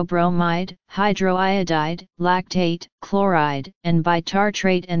 hydrobromide, hydroiodide, lactate, chloride, and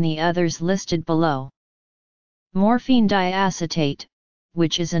bitartrate, and the others listed below. Morphine diacetate,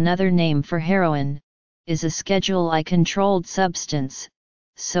 which is another name for heroin, is a Schedule I controlled substance,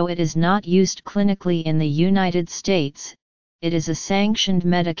 so it is not used clinically in the United States. It is a sanctioned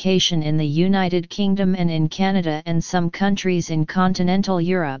medication in the United Kingdom and in Canada and some countries in continental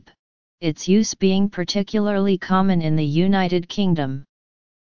Europe, its use being particularly common in the United Kingdom.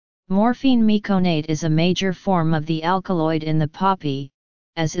 Morphine meconate is a major form of the alkaloid in the poppy,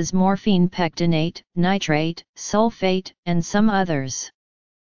 as is morphine pectinate, nitrate, sulfate, and some others.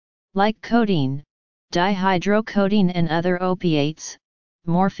 Like codeine, dihydrocodeine and other opiates,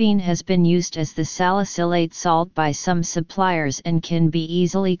 morphine has been used as the salicylate salt by some suppliers and can be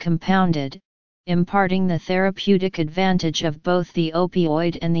easily compounded, imparting the therapeutic advantage of both the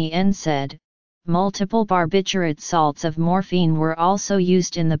opioid and the NSAID. Multiple barbiturate salts of morphine were also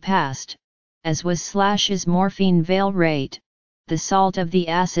used in the past, as was /is morphine valerate, the salt of the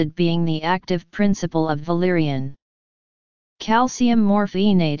acid being the active principle of valerian. Calcium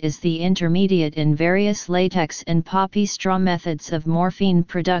morphinate is the intermediate in various latex and poppy straw methods of morphine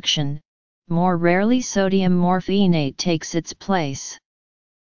production. More rarely, sodium morphinate takes its place.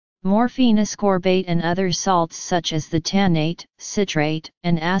 Morphine ascorbate and other salts such as the tannate, citrate,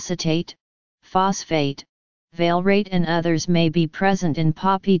 and acetate, phosphate, valerate, and others may be present in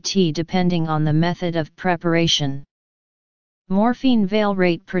poppy tea depending on the method of preparation. Morphine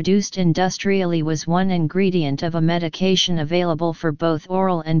valerate produced industrially was one ingredient of a medication available for both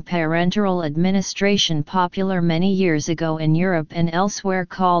oral and parenteral administration popular many years ago in Europe and elsewhere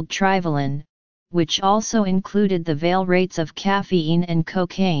called Trivalin, which also included the valerates of caffeine and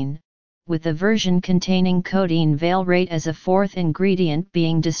cocaine, with a version containing codeine valerate as a fourth ingredient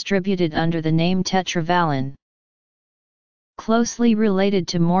being distributed under the name Tetravalin. Closely related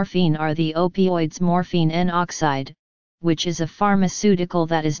to morphine are the opioids morphine N-oxide, which is a pharmaceutical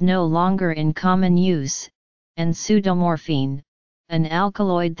that is no longer in common use, and pseudomorphine, an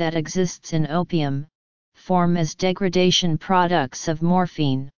alkaloid that exists in opium, form as degradation products of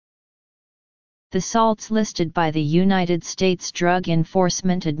morphine. The salts listed by the United States Drug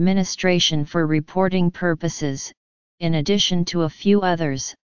Enforcement Administration for reporting purposes, in addition to a few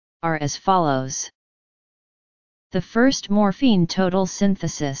others, are as follows. The first morphine total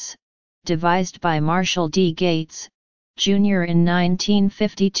synthesis, devised by Marshall D. Gates, Jr. in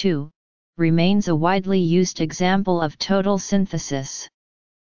 1952, remains a widely used example of total synthesis.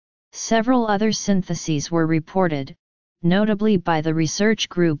 Several other syntheses were reported, notably by the research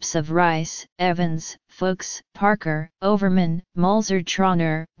groups of Rice, Evans, Fuchs, Parker, Overman, Mulzer,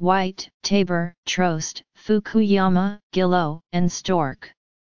 Trauner, White, Tabor, Trost, Fukuyama, Gillow, and Stork.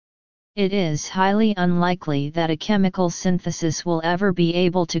 It is highly unlikely that a chemical synthesis will ever be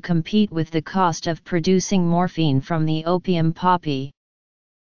able to compete with the cost of producing morphine from the opium poppy.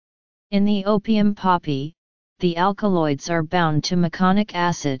 In the opium poppy, the alkaloids are bound to meconic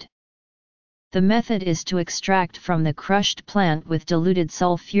acid. The method is to extract from the crushed plant with diluted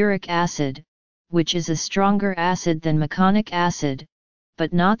sulfuric acid, which is a stronger acid than meconic acid,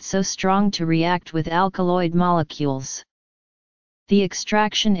 but not so strong to react with alkaloid molecules. The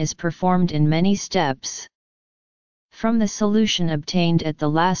extraction is performed in many steps. From the solution obtained at the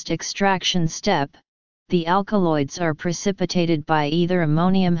last extraction step, the alkaloids are precipitated by either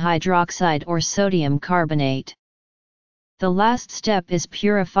ammonium hydroxide or sodium carbonate. The last step is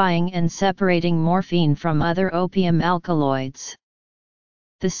purifying and separating morphine from other opium alkaloids.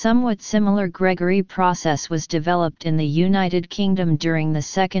 The somewhat similar Gregory process was developed in the United Kingdom during the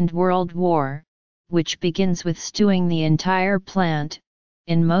Second World War, which begins with stewing the entire plant,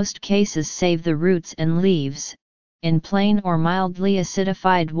 in most cases save the roots and leaves, in plain or mildly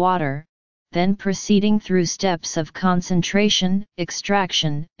acidified water, then proceeding through steps of concentration,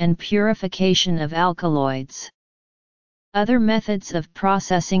 extraction, and purification of alkaloids. Other methods of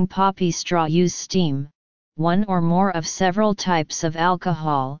processing poppy straw use steam, one or more of several types of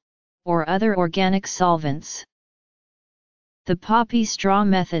alcohol, or other organic solvents. The poppy straw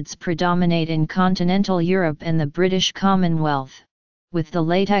methods predominate in continental Europe and the British Commonwealth, with the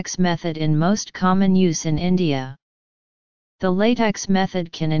latex method in most common use in India. The latex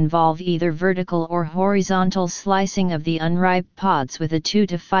method can involve either vertical or horizontal slicing of the unripe pods with a 2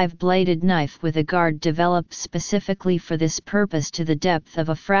 to 5 bladed knife with a guard developed specifically for this purpose to the depth of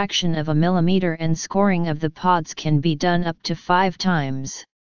a fraction of a millimeter, and scoring of the pods can be done up to 5 times.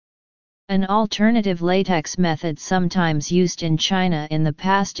 An alternative latex method sometimes used in China in the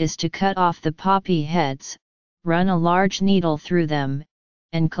past is to cut off the poppy heads, run a large needle through them,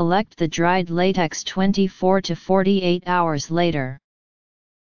 and collect the dried latex 24 to 48 hours later.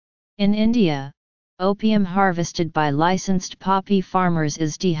 In India, opium harvested by licensed poppy farmers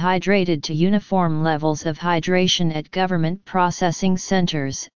is dehydrated to uniform levels of hydration at government processing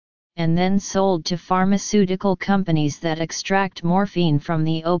centers, and then sold to pharmaceutical companies that extract morphine from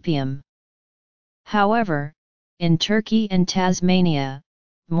the opium. However, in Turkey and Tasmania,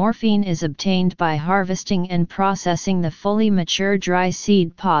 morphine is obtained by harvesting and processing the fully mature dry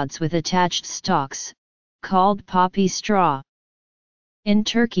seed pods with attached stalks, called poppy straw. In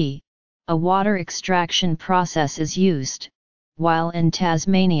Turkey, a water extraction process is used, while in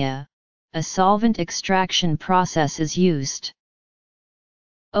Tasmania, a solvent extraction process is used.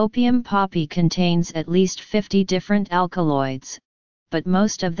 Opium poppy contains at least 50 different alkaloids, but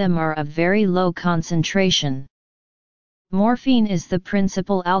most of them are of very low concentration. Morphine is the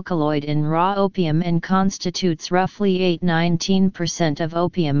principal alkaloid in raw opium and constitutes roughly 8–19% of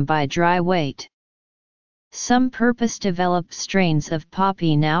opium by dry weight. Some purpose-developed strains of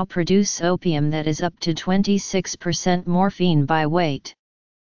poppy now produce opium that is up to 26% morphine by weight.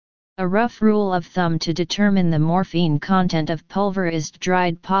 A rough rule of thumb to determine the morphine content of pulverized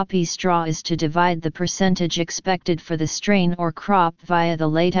dried poppy straw is to divide the percentage expected for the strain or crop via the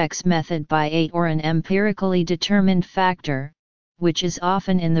latex method by 8 or an empirically determined factor, which is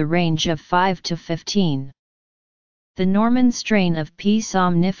often in the range of 5 to 15. The Norman strain of P.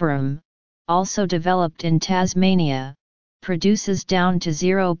 somniferum, also developed in Tasmania, produces down to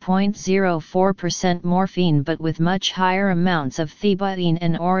 0.04% morphine but with much higher amounts of thebaine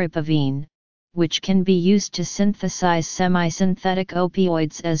and oripavine, which can be used to synthesize semi-synthetic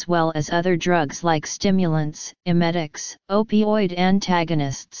opioids as well as other drugs like stimulants, emetics, opioid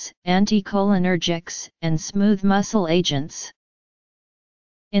antagonists, anticholinergics, and smooth muscle agents.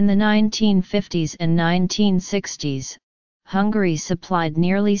 In the 1950s and 1960s, Hungary supplied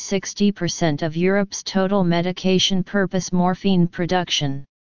nearly 60% of Europe's total medication purpose morphine production.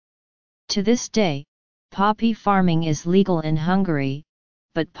 To this day, poppy farming is legal in Hungary,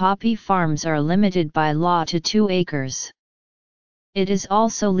 but poppy farms are limited by law to 2 acres. It is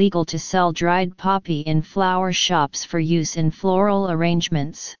also legal to sell dried poppy in flower shops for use in floral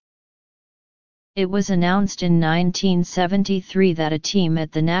arrangements. It was announced in 1973 that a team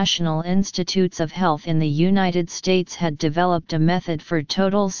at the National Institutes of Health in the United States had developed a method for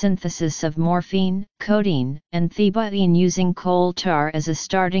total synthesis of morphine, codeine, and thebaine using coal tar as a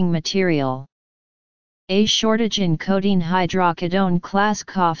starting material. A shortage in codeine hydrocodone class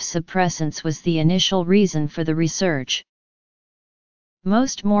cough suppressants was the initial reason for the research.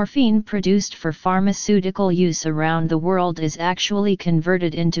 Most morphine produced for pharmaceutical use around the world is actually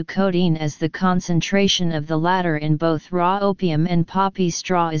converted into codeine, as the concentration of the latter in both raw opium and poppy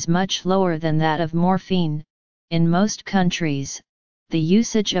straw is much lower than that of morphine. In most countries, the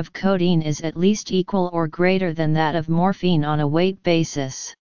usage of codeine is at least equal or greater than that of morphine on a weight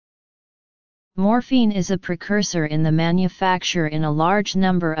basis. Morphine is a precursor in the manufacture in a large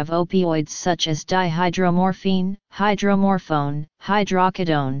number of opioids such as dihydromorphine, hydromorphone,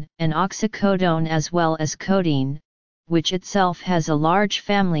 hydrocodone, and oxycodone, as well as codeine, which itself has a large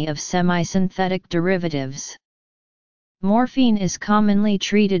family of semi-synthetic derivatives. Morphine is commonly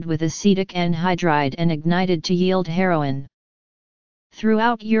treated with acetic anhydride and ignited to yield heroin.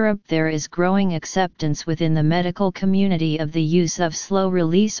 Throughout Europe there is growing acceptance within the medical community of the use of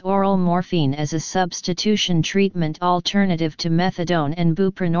slow-release oral morphine as a substitution treatment alternative to methadone and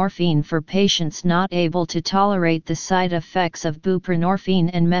buprenorphine for patients not able to tolerate the side effects of buprenorphine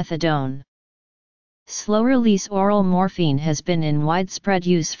and methadone. Slow-release oral morphine has been in widespread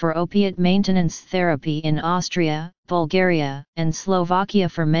use for opiate maintenance therapy in Austria, Bulgaria, and Slovakia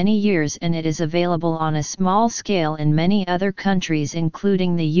for many years, and it is available on a small scale in many other countries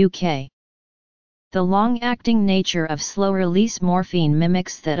including the UK. The long-acting nature of slow-release morphine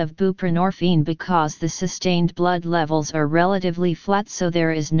mimics that of buprenorphine because the sustained blood levels are relatively flat, so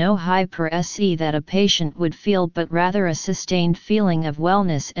there is no hyper-SE that a patient would feel, but rather a sustained feeling of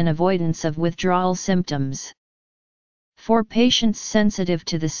wellness and avoidance of withdrawal symptoms. For patients sensitive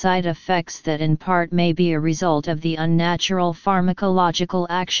to the side effects that in part may be a result of the unnatural pharmacological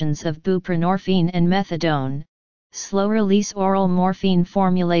actions of buprenorphine and methadone, slow-release oral morphine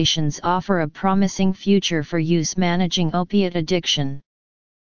formulations offer a promising future for use managing opiate addiction.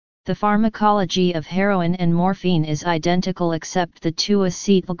 The pharmacology of heroin and morphine is identical, except the two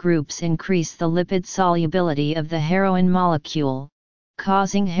acetyl groups increase the lipid solubility of the heroin molecule,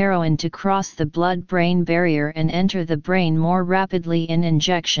 causing heroin to cross the blood-brain barrier and enter the brain more rapidly in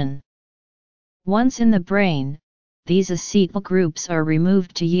injection. Once in the brain, these acetyl groups are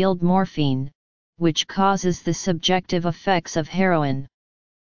removed to yield morphine, which causes the subjective effects of heroin.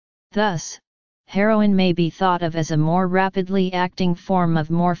 Thus, heroin may be thought of as a more rapidly acting form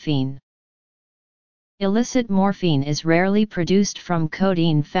of morphine. Illicit morphine is rarely produced from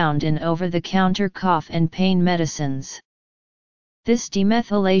codeine found in over-the-counter cough and pain medicines. This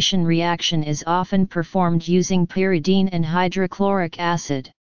demethylation reaction is often performed using pyridine and hydrochloric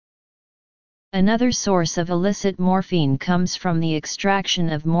acid. Another source of illicit morphine comes from the extraction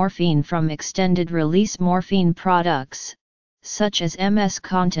of morphine from extended-release morphine products, such as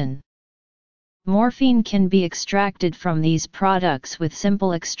MS-Contin. Morphine can be extracted from these products with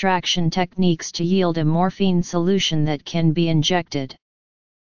simple extraction techniques to yield a morphine solution that can be injected.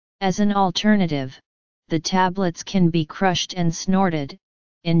 As an alternative, the tablets can be crushed and snorted,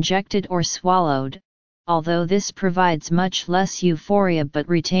 injected or swallowed, although this provides much less euphoria but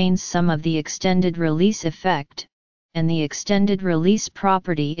retains some of the extended release effect, and the extended release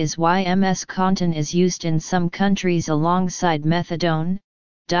property is why MS-Contin is used in some countries alongside methadone,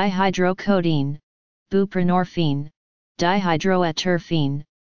 dihydrocodeine, buprenorphine, dihydroeterphine,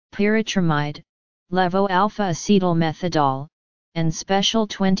 pyritramide, levo-alpha-acetylmethadol, and special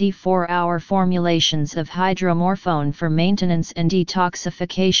 24-hour formulations of hydromorphone for maintenance and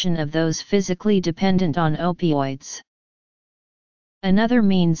detoxification of those physically dependent on opioids. Another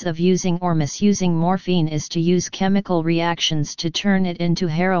means of using or misusing morphine is to use chemical reactions to turn it into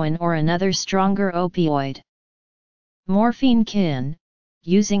heroin or another stronger opioid. Morphine can,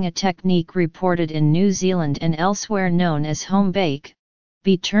 using a technique reported in New Zealand and elsewhere known as home bake,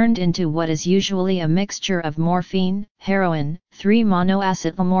 be turned into what is usually a mixture of morphine, heroin,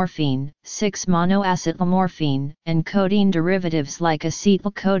 3-monoacetylmorphine, 6-monoacetylmorphine, and codeine derivatives like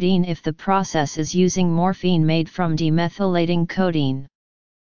acetylcodeine if the process is using morphine made from demethylating codeine.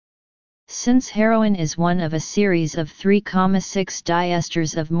 Since heroin is one of a series of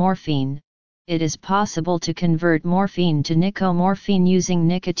 3,6-diesters of morphine, it is possible to convert morphine to nicomorphine using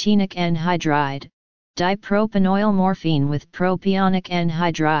nicotinic anhydride, dipropanoyl morphine with propionic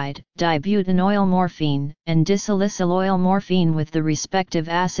anhydride, dibutanoyl morphine, and disalicyloyl morphine with the respective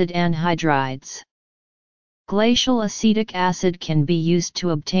acid anhydrides. Glacial acetic acid can be used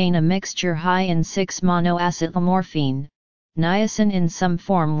to obtain a mixture high in 6-monoacetylmorphine. Niacin in some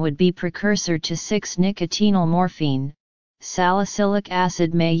form would be precursor to 6-nicotinyl morphine. Salicylic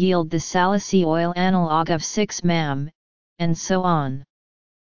acid may yield the salicyloil analog of 6-MAM, and so on.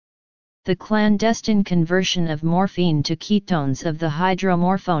 The clandestine conversion of morphine to ketones of the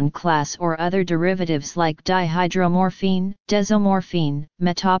hydromorphone class or other derivatives like dihydromorphine, desomorphine,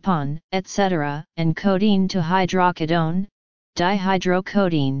 metopon, etc., and codeine to hydrocodone,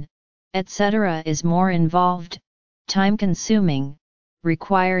 dihydrocodeine, etc. is more involved, time-consuming,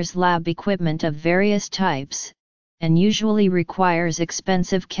 requires lab equipment of various types, and usually requires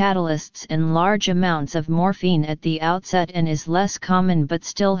expensive catalysts and large amounts of morphine at the outset, and is less common but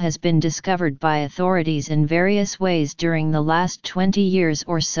still has been discovered by authorities in various ways during the last 20 years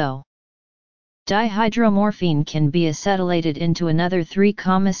or so. Dihydromorphine can be acetylated into another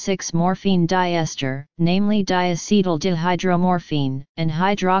 3,6-morphine diester, namely diacetyl dihydromorphine, and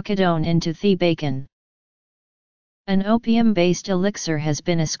hydrocodone into thebacon. An opium-based elixir has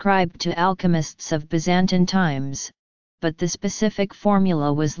been ascribed to alchemists of Byzantine times, but the specific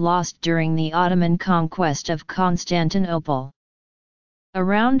formula was lost during the Ottoman conquest of Constantinople.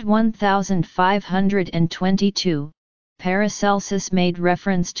 Around 1522, Paracelsus made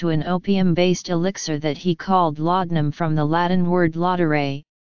reference to an opium-based elixir that he called laudanum from the Latin word laudare,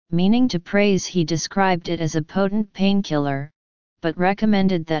 meaning to praise. He described it as a potent painkiller, but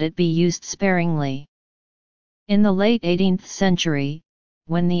recommended that it be used sparingly. In the late 18th century,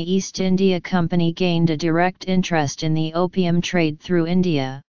 when the East India Company gained a direct interest in the opium trade through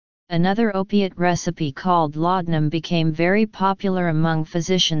India, another opiate recipe called laudanum became very popular among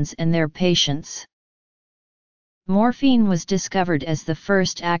physicians and their patients. Morphine was discovered as the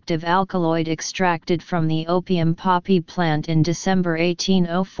first active alkaloid extracted from the opium poppy plant in December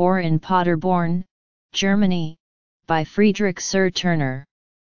 1804 in Paderborn, Germany, by Friedrich Sir Turner.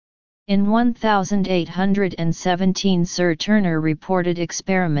 In 1817 Sir Turner reported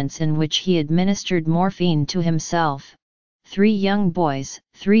experiments in which he administered morphine to himself, 3 young boys,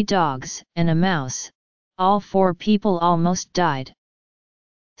 3 dogs, and a mouse. All 4 people almost died.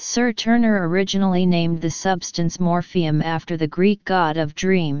 Sir Turner originally named the substance morphium after the Greek god of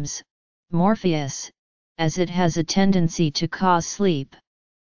dreams, Morpheus, as it has a tendency to cause sleep.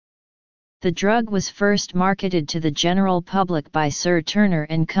 The drug was first marketed to the general public by Sir Turner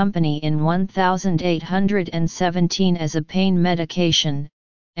and Company in 1817 as a pain medication,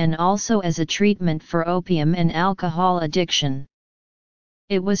 and also as a treatment for opium and alcohol addiction.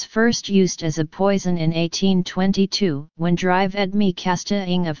 It was first used as a poison in 1822 when Drive Edme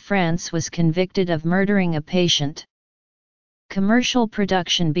Castaing of France was convicted of murdering a patient. Commercial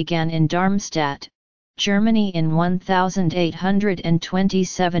production began in Darmstadt, Germany in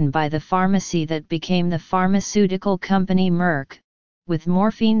 1827 by the pharmacy that became the pharmaceutical company Merck, with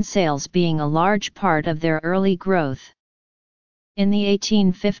morphine sales being a large part of their early growth. In the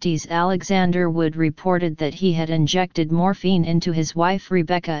 1850s Alexander Wood reported that he had injected morphine into his wife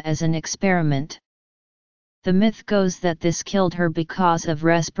Rebecca as an experiment. The myth goes that this killed her because of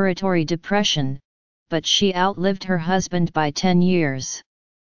respiratory depression, but she outlived her husband by 10 years.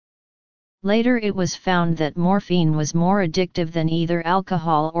 Later it was found that morphine was more addictive than either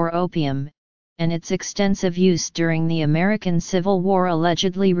alcohol or opium, and its extensive use during the American Civil War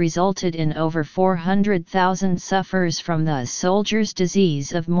allegedly resulted in over 400,000 sufferers from the soldier's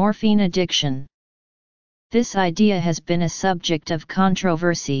disease of morphine addiction. This idea has been a subject of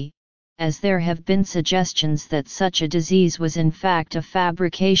controversy, as there have been suggestions that such a disease was in fact a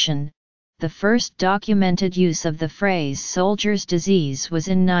fabrication. The first documented use of the phrase soldier's disease was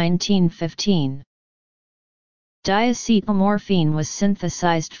in 1915. Diacetylmorphine was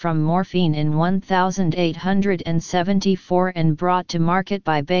synthesized from morphine in 1874 and brought to market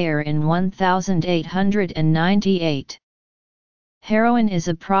by Bayer in 1898. Heroin is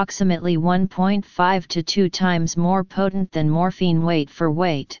approximately 1.5 to 2 times more potent than morphine weight for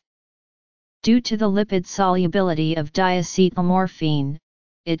weight. Due to the lipid solubility of diacetylmorphine,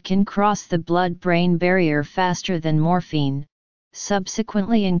 it can cross the blood-brain barrier faster than morphine,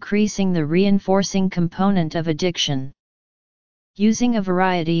 subsequently increasing the reinforcing component of addiction. Using a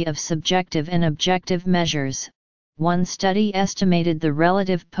variety of subjective and objective measures, one study estimated the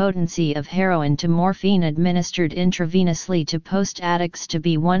relative potency of heroin to morphine administered intravenously to post-addicts to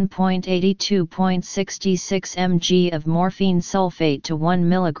be 1.82.66 mg of morphine sulfate to 1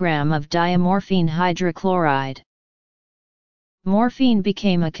 mg of diamorphine hydrochloride. Morphine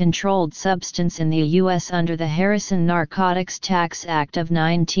became a controlled substance in the U.S. under the Harrison Narcotics Tax Act of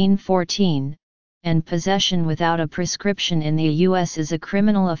 1914, and possession without a prescription in the U.S. is a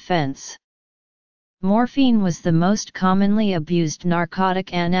criminal offense. Morphine was the most commonly abused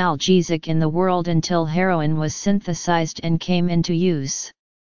narcotic analgesic in the world until heroin was synthesized and came into use.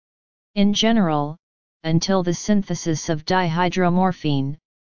 In general, until the synthesis of dihydromorphine,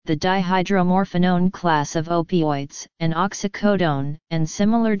 the dihydromorphinone class of opioids, and oxycodone, and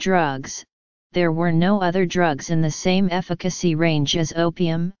similar drugs, there were no other drugs in the same efficacy range as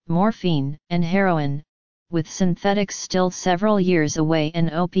opium, morphine, and heroin, with synthetics still several years away,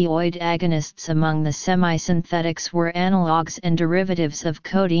 and opioid agonists among the semi-synthetics were analogues and derivatives of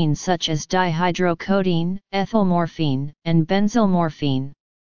codeine such as dihydrocodeine, ethylmorphine, and benzylmorphine.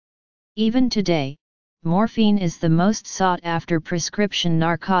 Even today, morphine is the most sought-after prescription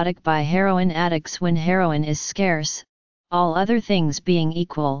narcotic by heroin addicts when heroin is scarce. All other things being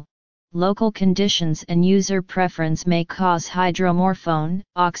equal, local conditions and user preference may cause hydromorphone,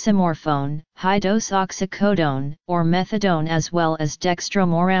 oxymorphone, high-dose oxycodone, or methadone as well as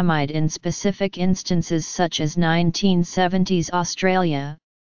dextromoramide in specific instances such as 1970s Australia,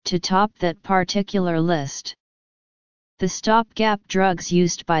 to top that particular list. The stopgap drugs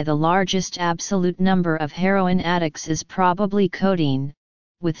used by the largest absolute number of heroin addicts is probably codeine,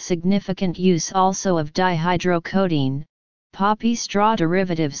 with significant use also of dihydrocodeine, poppy straw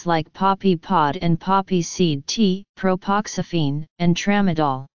derivatives like poppy pod and poppy seed tea, propoxyphene, and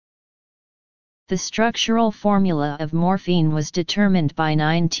tramadol. The structural formula of morphine was determined by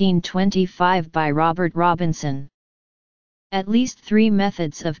 1925 by Robert Robinson. At least 3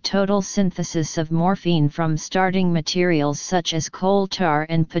 methods of total synthesis of morphine from starting materials such as coal tar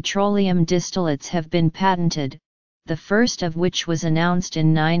and petroleum distillates have been patented, the first of which was announced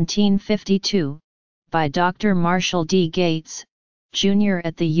in 1952, by Dr. Marshall D. Gates, Jr.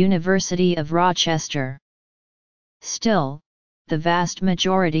 at the University of Rochester. Still, the vast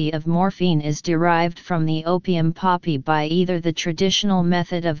majority of morphine is derived from the opium poppy by either the traditional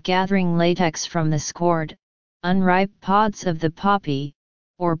method of gathering latex from the scored, unripe pods of the poppy,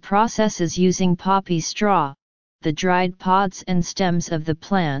 or processes using poppy straw, the dried pods and stems of the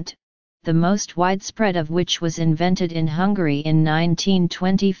plant, the most widespread of which was invented in Hungary in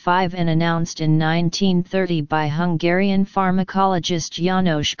 1925 and announced in 1930 by Hungarian pharmacologist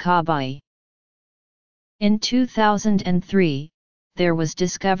János Kabai. In 2003, there was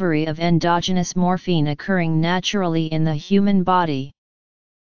discovery of endogenous morphine occurring naturally in the human body.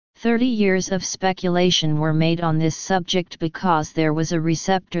 30 years of speculation were made on this subject because there was a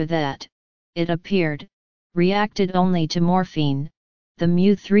receptor that, it appeared, reacted only to morphine, the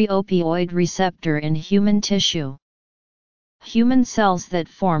mu3 opioid receptor in human tissue. Human cells that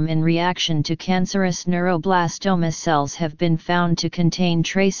form in reaction to cancerous neuroblastoma cells have been found to contain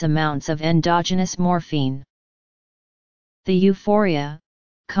trace amounts of endogenous morphine. The euphoria,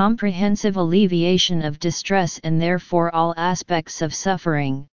 comprehensive alleviation of distress and therefore all aspects of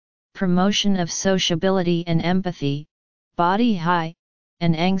suffering, promotion of sociability and empathy, body high,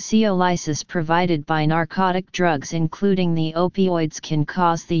 and anxiolysis provided by narcotic drugs including the opioids can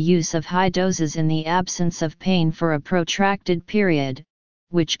cause the use of high doses in the absence of pain for a protracted period,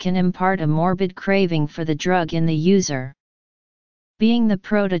 which can impart a morbid craving for the drug in the user. Being the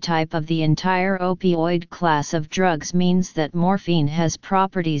prototype of the entire opioid class of drugs means that morphine has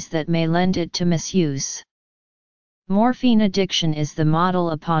properties that may lend it to misuse. Morphine addiction is the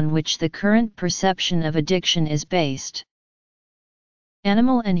model upon which the current perception of addiction is based.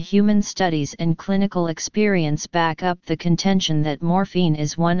 Animal and human studies and clinical experience back up the contention that morphine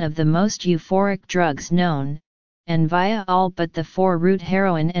is one of the most euphoric drugs known, and via all but the 4-root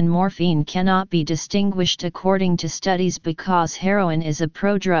heroin and morphine cannot be distinguished according to studies because heroin is a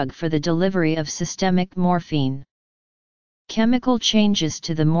prodrug for the delivery of systemic morphine. Chemical changes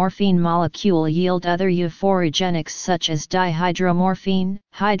to the morphine molecule yield other euphorogenics such as dihydromorphine,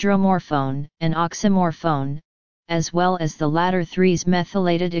 hydromorphone, and oxymorphone, as well as the latter three's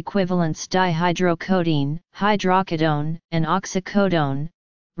methylated equivalents dihydrocodeine, hydrocodone, and oxycodone,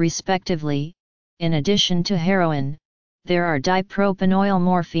 respectively. In addition to heroin, there are dipropanoyl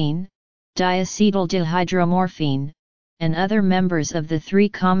morphine, diacetyl dihydromorphine, and other members of the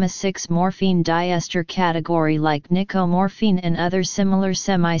 3,6-morphine diester category like nicomorphine and other similar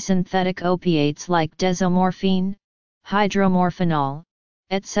semi-synthetic opiates like desomorphine, hydromorphanol,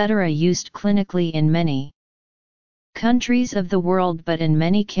 etc. used clinically in many countries of the world but in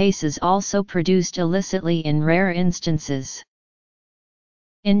many cases also produced illicitly in rare instances.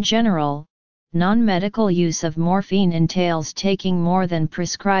 In general, non-medical use of morphine entails taking more than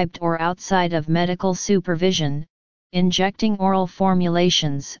prescribed or outside of medical supervision, injecting oral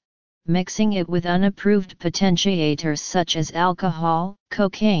formulations, mixing it with unapproved potentiators such as alcohol,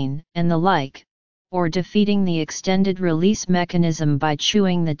 cocaine, and the like, or defeating the extended release mechanism by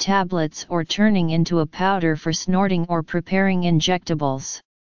chewing the tablets or turning into a powder for snorting or preparing injectables.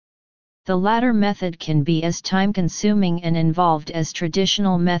 The latter method can be as time-consuming and involved as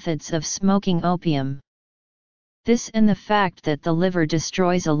traditional methods of smoking opium. This and the fact that the liver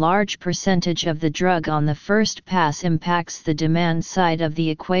destroys a large percentage of the drug on the first pass impacts the demand side of the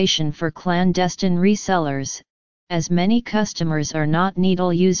equation for clandestine resellers, as many customers are not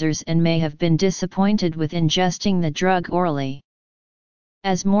needle users and may have been disappointed with ingesting the drug orally.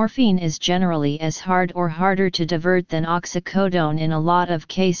 As morphine is generally as hard or harder to divert than oxycodone in a lot of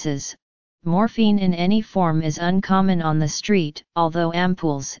cases, morphine in any form is uncommon on the street, although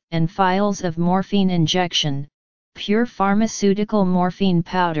ampoules and phials of morphine injection, pure pharmaceutical morphine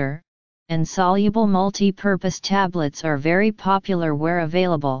powder, and soluble multi-purpose tablets are very popular where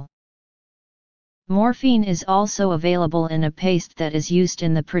available. Morphine is also available in a paste that is used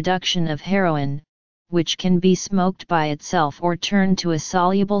in the production of heroin, which can be smoked by itself or turned to a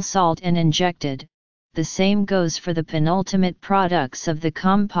soluble salt and injected. The same goes for the penultimate products of the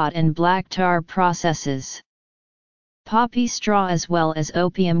compote and black tar processes. Poppy straw as well as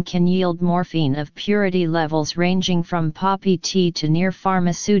opium can yield morphine of purity levels ranging from poppy tea to near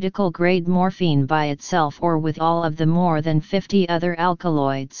pharmaceutical grade morphine by itself or with all of the more than 50 other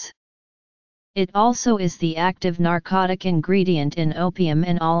alkaloids. It also is the active narcotic ingredient in opium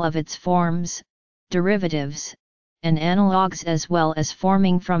in all of its forms, derivatives, and analogues, as well as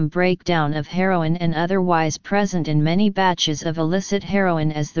forming from breakdown of heroin and otherwise present in many batches of illicit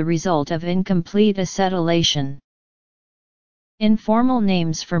heroin as the result of incomplete acetylation. Informal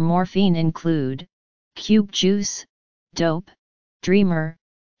names for morphine include cube juice, dope, dreamer,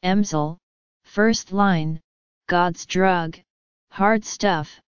 Emsal, first line, God's drug, hard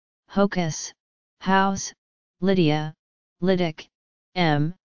stuff, hocus, house, Lydia, Lydic,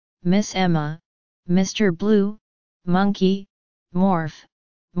 Miss Emma, Mr. Blue, monkey, morph,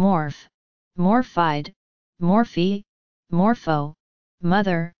 morphide, morphe, morpho,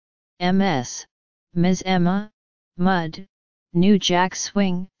 mother, ms, Ms. Emma, mud, New Jack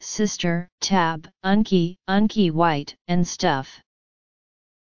Swing, sister, tab, unky, white, and stuff.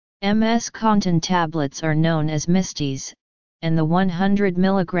 MS Contin tablets are known as Misties, and the 100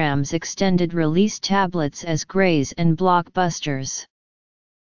 mg extended release tablets as Grays and Blockbusters.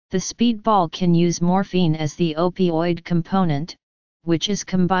 The Speedball can use morphine as the opioid component, which is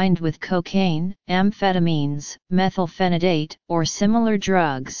combined with cocaine, amphetamines, methylphenidate, or similar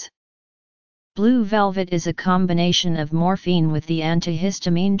drugs. Blue Velvet is a combination of morphine with the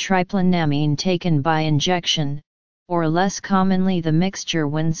antihistamine triplenamine taken by injection, or less commonly the mixture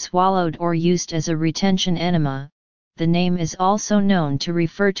when swallowed or used as a retention enema. The name is also known to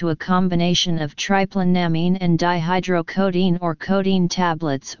refer to a combination of triplenamine and dihydrocodeine or codeine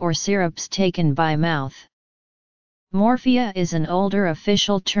tablets or syrups taken by mouth. Morphia is an older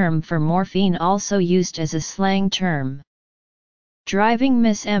official term for morphine, also used as a slang term. Driving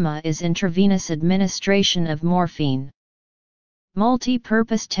Miss Emma is intravenous administration of morphine.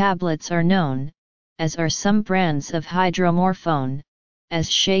 Multi-purpose tablets are known, as are some brands of hydromorphone,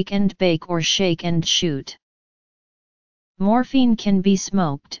 as shake and bake or shake and shoot. Morphine can be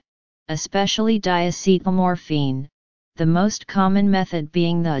smoked, especially diacetylmorphine, the most common method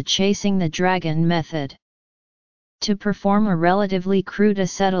being the chasing the dragon method. To perform a relatively crude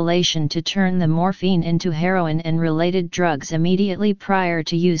acetylation to turn the morphine into heroin and related drugs immediately prior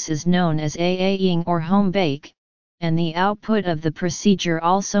to use is known as AAing or home bake, and the output of the procedure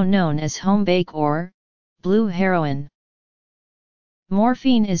also known as home bake or blue heroin.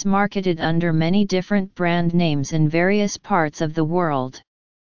 Morphine is marketed under many different brand names in various parts of the world.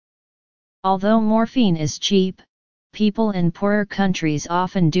 Although morphine is cheap, people in poorer countries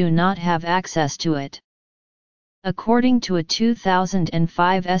often do not have access to it. According to a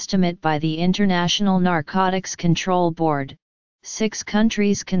 2005 estimate by the International Narcotics Control Board, 6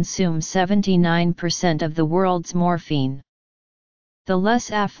 countries consume 79% of the world's morphine. The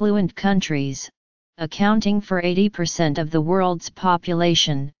less affluent countries, accounting for 80% of the world's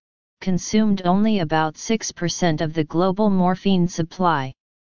population, consumed only about 6% of the global morphine supply.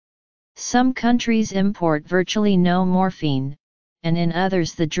 Some countries import virtually no morphine, and in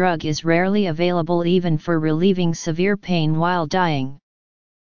others the drug is rarely available even for relieving severe pain while dying.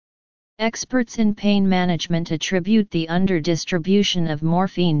 Experts in pain management attribute the underdistribution of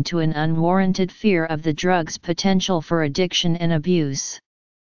morphine to an unwarranted fear of the drug's potential for addiction and abuse.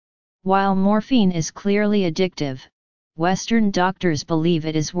 While morphine is clearly addictive, Western doctors believe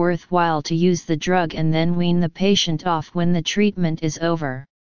it is worthwhile to use the drug and then wean the patient off when the treatment is over.